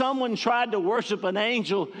that someone tried to worship an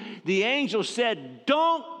angel, the angel said,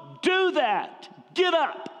 don't do that. Get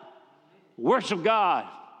up. Worship God.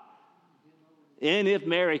 And if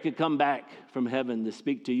Mary could come back from heaven to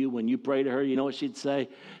speak to you when you pray to her, you know what she'd say?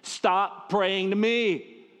 Stop praying to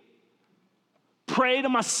me. Pray to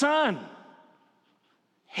my son.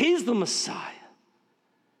 He's the Messiah.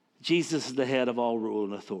 Jesus is the head of all rule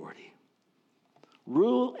and authority.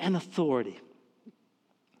 Rule and authority.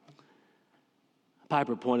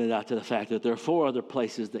 Piper pointed out to the fact that there are 4 other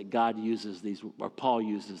places that God uses these, or Paul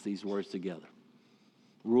uses these words together.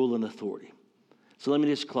 Rule and authority. So let me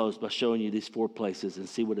just close by showing you these 4 places and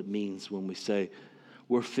see what it means when we say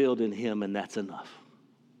we're filled in him and that's enough.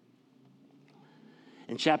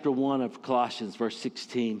 In chapter 1 of Colossians, verse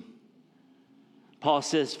 16, Paul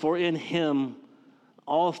says, for in him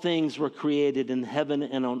all things were created in heaven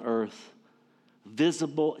and on earth,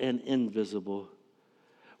 visible and invisible,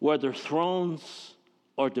 whether thrones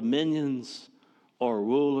or dominions or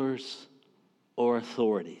rulers or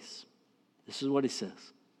authorities. This is what he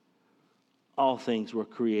says. All things were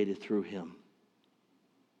created through him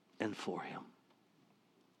and for him.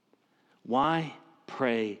 Why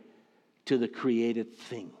pray to the created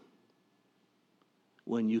thing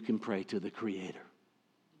when you can pray to the Creator?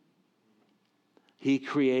 He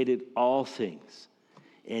created all things,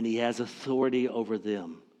 and he has authority over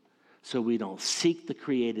them. So we don't seek the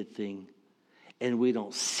created thing, and we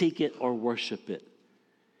don't seek it or worship it.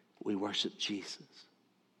 We worship Jesus.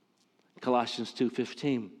 Colossians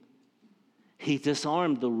 2:15. He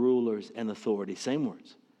disarmed the rulers and authorities, same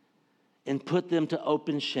words, and put them to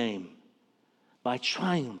open shame by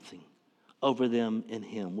triumphing over them in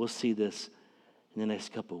him. We'll see this in the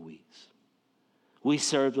next couple of weeks. We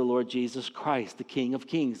serve the Lord Jesus Christ, the King of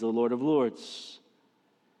Kings, the Lord of Lords.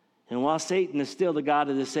 And while Satan is still the God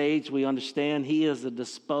of this age, we understand he is a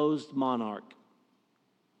disposed monarch.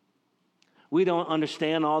 We don't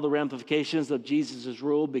understand all the ramifications of Jesus'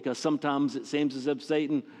 rule because sometimes it seems as if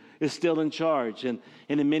Satan is still in charge. And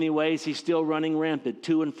in many ways, he's still running rampant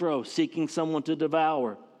to and fro, seeking someone to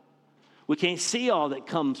devour. We can't see all that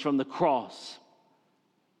comes from the cross.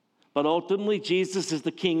 But ultimately, Jesus is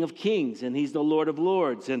the King of Kings, and he's the Lord of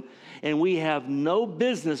Lords. And we have no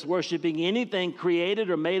business worshiping anything created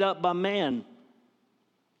or made up by man.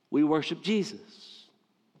 We worship Jesus.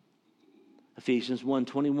 Ephesians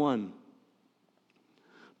 1:21.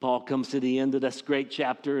 Paul comes to the end of this great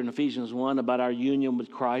chapter in Ephesians 1 about our union with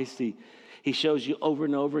Christ. He shows you over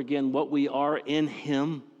and over again what we are in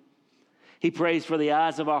him. He prays for the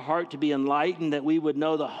eyes of our heart to be enlightened, that we would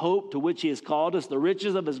know the hope to which he has called us, the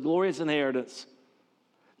riches of his glorious inheritance,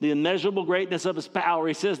 the immeasurable greatness of his power.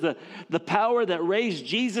 He says the power that raised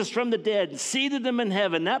Jesus from the dead and seated him in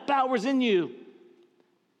heaven, that power's in you.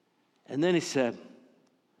 And then he said,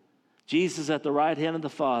 Jesus at the right hand of the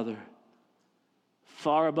Father,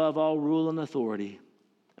 far above all rule and authority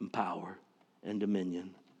and power and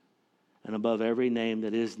dominion, and above every name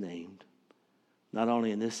that is named, not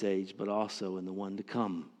only in this age, but also in the one to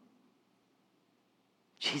come.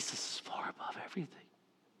 Jesus is far above everything.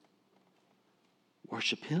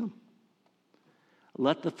 Worship him.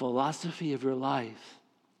 Let the philosophy of your life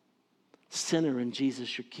center in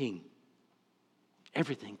Jesus, your King.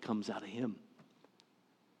 Everything comes out of him.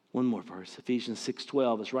 One more verse, Ephesians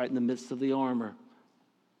 6:12. It's right in the midst of the armor.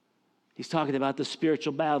 He's talking about the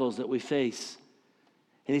spiritual battles that we face.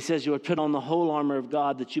 And he says you would put on the whole armor of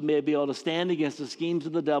God that you may be able to stand against the schemes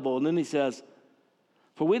of the devil. And then he says,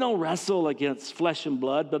 for we don't wrestle against flesh and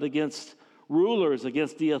blood, but against rulers,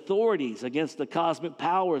 against the authorities, against the cosmic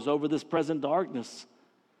powers over this present darkness,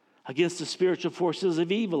 against the spiritual forces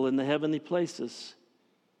of evil in the heavenly places.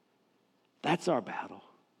 That's our battle.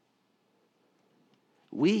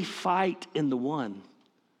 We fight in the one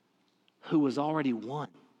who has already won.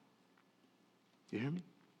 You hear me?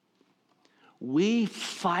 We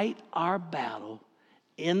fight our battle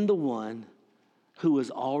in the one who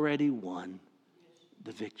has already won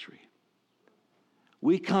the victory.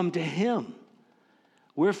 We come to him.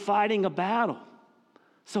 We're fighting a battle.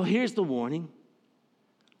 So here's the warning.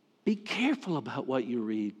 Be careful about what you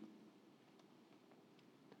read.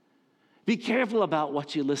 Be careful about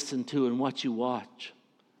what you listen to and what you watch.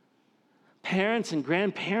 Parents and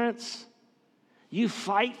grandparents, you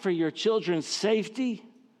fight for your children's safety.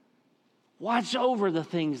 Watch over the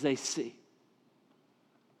things they see.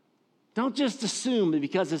 Don't just assume that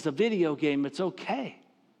because it's a video game, it's okay.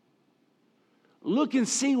 Look and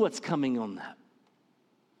see what's coming on that.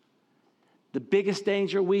 The biggest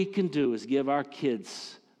danger we can do is give our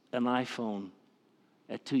kids an iPhone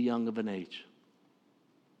at too young of an age.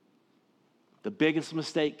 The biggest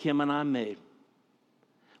mistake Kim and I made,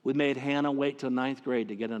 we made Hannah wait till 9th grade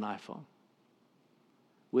to get an iPhone.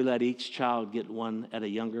 We let each child get one at a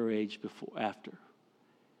younger age after.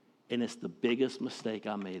 And it's the biggest mistake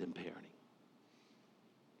I made in parenting.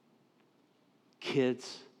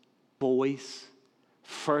 Kids, boys,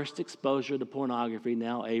 first exposure to pornography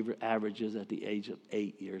now averages at the age of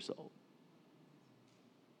 8 years old.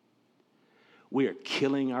 We are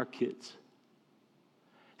killing our kids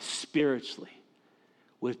spiritually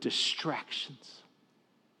with distractions.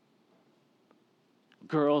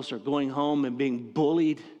 Girls are going home and being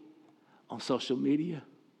bullied on social media.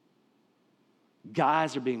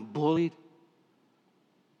 Guys are being bullied.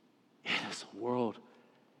 It is a world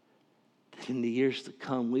that in the years to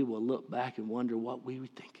come, we will look back and wonder what we were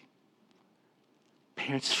thinking.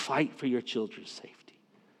 Parents, fight for your children's safety.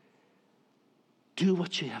 Do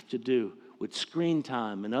what you have to do with screen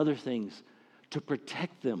time and other things to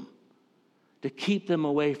protect them, to keep them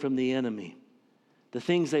away from the enemy, the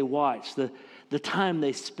things they watch, the time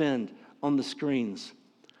they spend on the screens.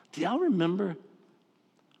 Do y'all remember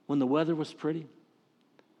when the weather was pretty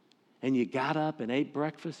and you got up and ate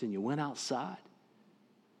breakfast and you went outside?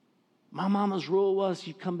 My mama's rule was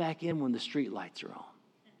you come back in when the street lights are on.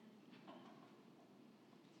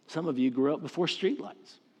 Some of you grew up before street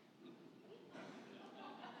lights.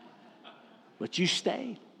 But you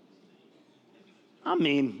stayed. I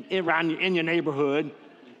mean, around in your neighborhood.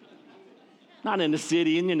 Not in the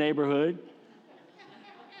city, in your neighborhood.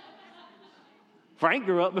 Frank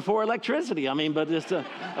grew up before electricity. I mean, but just,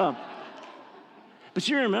 but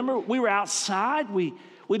you remember, we were outside. We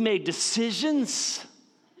made decisions.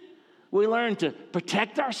 We learned to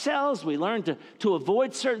protect ourselves. We learned to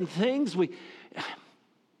avoid certain things.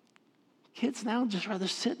 Kids now just rather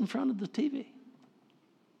sit in front of the TV.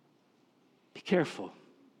 Be careful.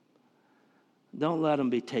 Don't let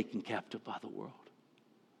them be taken captive by the world.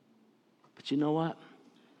 But you know what?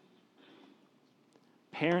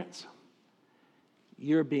 Parents,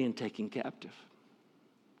 you're being taken captive.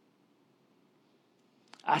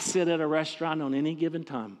 I sit at a restaurant on any given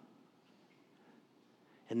time,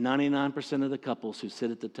 and 99% of the couples who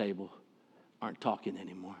sit at the table aren't talking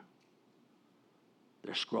anymore.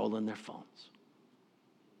 They're scrolling their phones.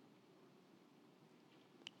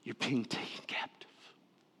 You're being taken captive.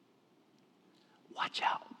 Watch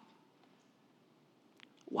out.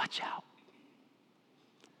 Watch out.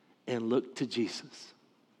 And look to Jesus.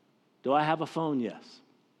 Do I have a phone? Yes.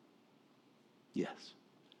 Yes.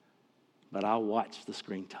 But I'll watch the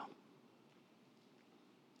screen time.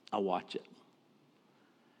 I watch it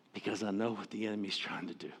because I know what the enemy's trying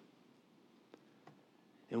to do.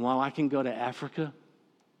 And while I can go to Africa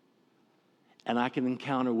and I can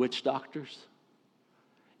encounter witch doctors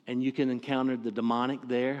and you can encounter the demonic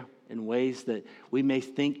there in ways that we may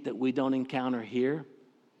think that we don't encounter here,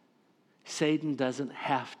 Satan doesn't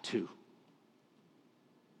have to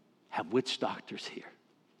have witch doctors here.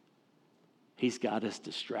 He's got us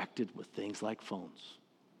distracted with things like phones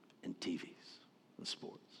and TVs and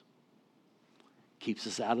sports. Keeps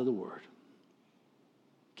us out of the Word.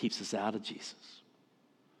 Keeps us out of Jesus.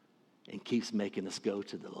 And keeps making us go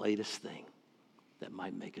to the latest thing that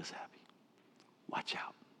might make us happy. Watch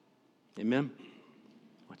out. Amen?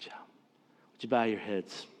 Watch out. Would you bow your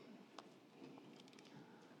heads?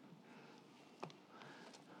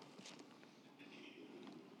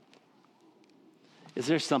 Is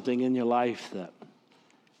there something in your life that,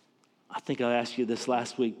 I think I asked you this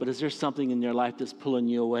last week, but is there something in your life that's pulling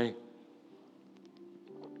you away?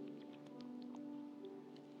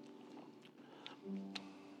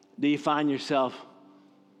 Do you find yourself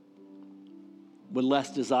with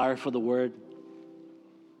less desire for the Word?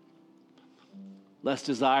 Less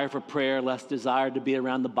desire for prayer, less desire to be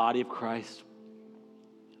around the body of Christ?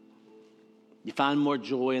 You find more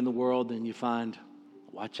joy in the world than you find,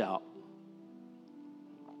 watch out.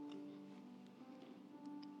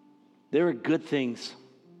 There are good things.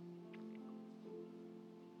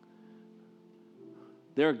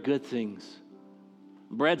 There are good things.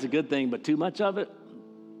 Bread's a good thing, but too much of it,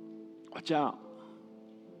 watch out.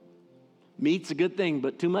 Meat's a good thing,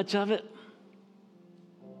 but too much of it,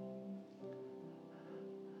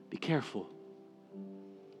 be careful.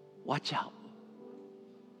 Watch out.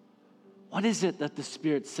 What is it that the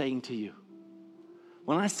Spirit's saying to you?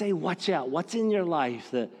 When I say watch out, what's in your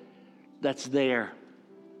life that's there?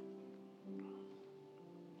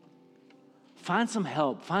 Find some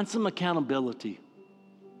help. Find some accountability.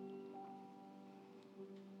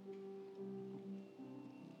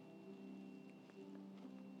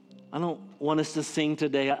 I don't want us to sing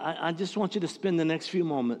today. I just want you to spend the next few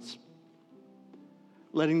moments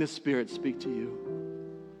letting the Spirit speak to you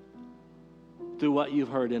through what you've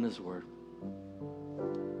heard in His Word.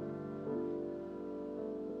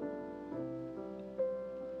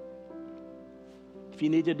 If you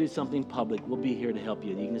need to do something public, we'll be here to help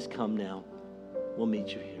you. You can just come now. We'll meet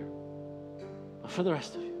you here. But for the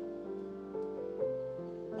rest of you,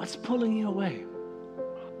 what's pulling you away?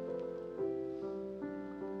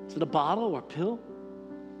 Is it a bottle or a pill?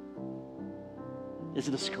 Is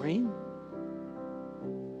it a screen?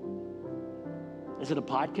 Is it a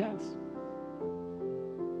podcast?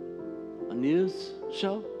 A news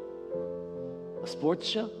show? A sports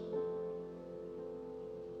show?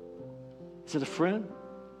 Is it a friend?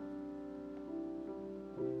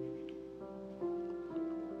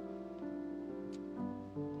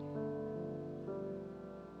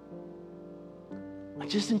 I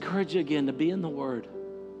just encourage you again to be in the Word.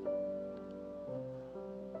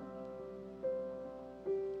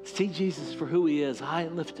 See Jesus for who He is, high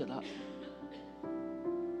and lifted up.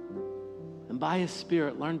 And by His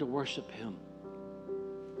Spirit, learn to worship Him.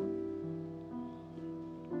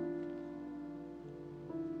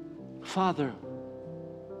 Father,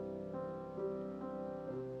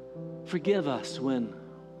 forgive us when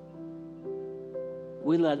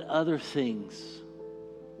we let other things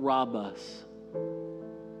rob us.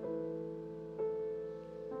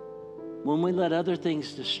 When we let other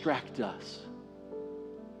things distract us.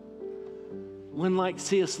 When, like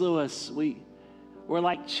C.S. Lewis, we're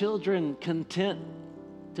like children content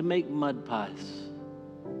to make mud pies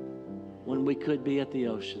when we could be at the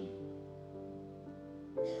ocean.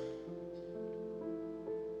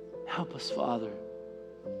 Help us, Father,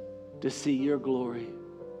 to see your glory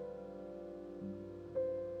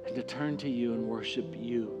and to turn to you and worship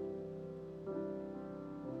you.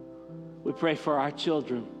 We pray for our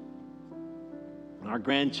children, our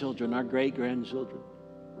grandchildren, our great-grandchildren.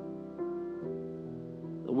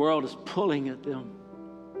 The world is pulling at them.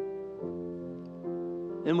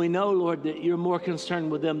 And we know, Lord, that you're more concerned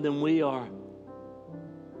with them than we are.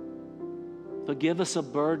 But give us a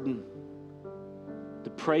burden to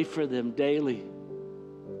pray for them daily.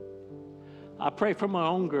 I pray for my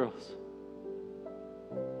own girls.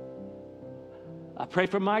 I pray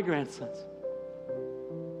for my grandsons,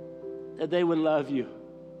 that they would love you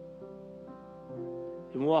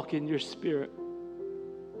and walk in your Spirit.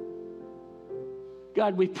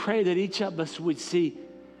 God, we pray that each of us would see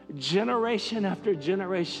generation after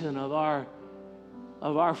generation of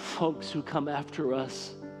our folks who come after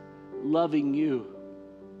us loving you.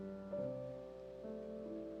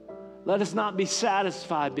 Let us not be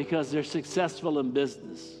satisfied because they're successful in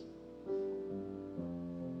business.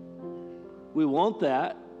 We want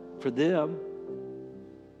that for them,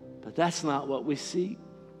 but that's not what we seek.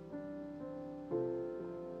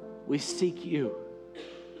 We seek you.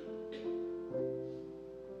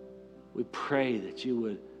 We pray that you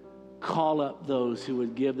would call up those who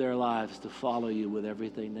would give their lives to follow you with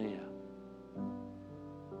everything they have.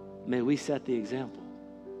 May we set the example.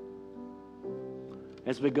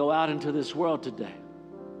 As we go out into this world today,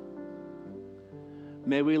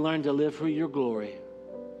 may we learn to live for your glory.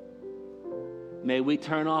 May we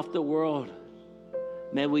turn off the world.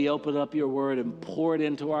 May we open up your word and pour it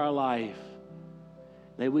into our life.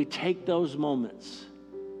 May we take those moments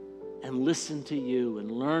and listen to you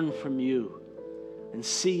and learn from you and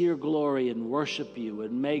see your glory and worship you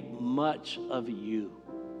and make much of you.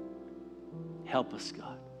 Help us,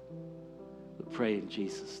 God. We pray in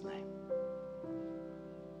Jesus' name.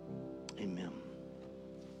 Amen.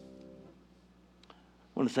 I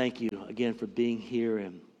want to thank you again for being here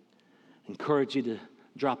and encourage you to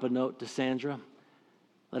drop a note to Sandra.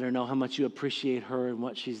 Let her know how much you appreciate her and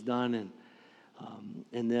what she's done,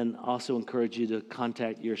 and then also encourage you to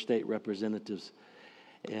contact your state representatives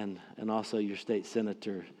and also your state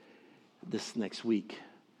senator this next week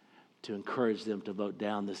to encourage them to vote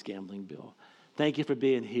down this gambling bill. Thank you for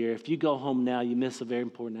being here. If you go home now, you miss a very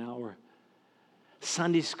important hour.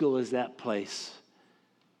 Sunday school is that place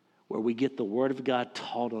where we get the Word of God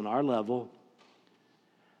taught on our level,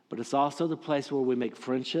 but it's also the place where we make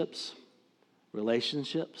friendships,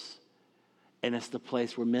 relationships, and it's the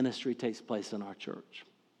place where ministry takes place in our church.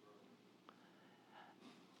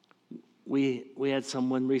 We had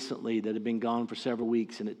someone recently that had been gone for several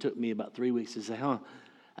weeks, and it took me about 3 weeks to say, I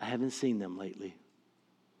haven't seen them lately.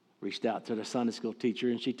 Reached out to their Sunday school teacher,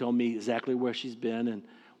 and she told me exactly where she's been and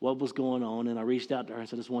what was going on, and I reached out to her and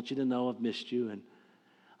said, I just want you to know I've missed you, and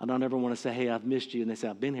I don't ever want to say, hey, I've missed you, and they say,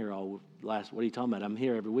 I've been here all last, what are you talking about? I'm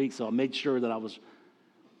here every week, so I made sure that I was.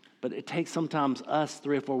 But it takes sometimes us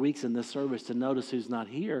 3 or 4 weeks in this service to notice who's not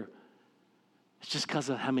here. It's just because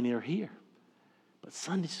of how many are here. But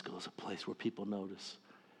Sunday school is a place where people notice.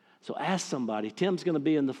 So ask somebody. Tim's going to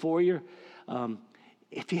be in the foyer.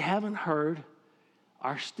 If you haven't heard,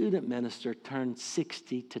 our student minister turned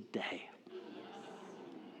 60 today.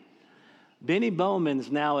 Benny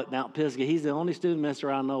Bowman's now at Mount Pisgah. He's the only student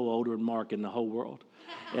minister I know older than Mark in the whole world.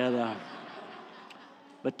 And,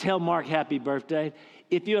 but tell Mark happy birthday.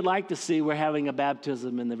 If you would like to see, we're having a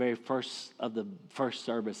baptism in the very first of the first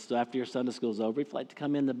service. So after your Sunday school is over, if you'd like to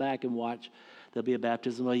come in the back and watch, there'll be a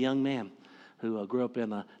baptism of a young man who grew up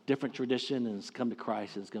in a different tradition and has come to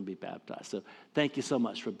Christ and is going to be baptized. So thank you so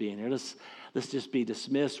much for being here. Let's just be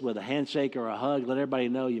dismissed with a handshake or a hug. Let everybody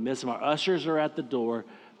know you miss them. Our ushers are at the door.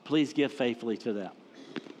 Please give faithfully to them.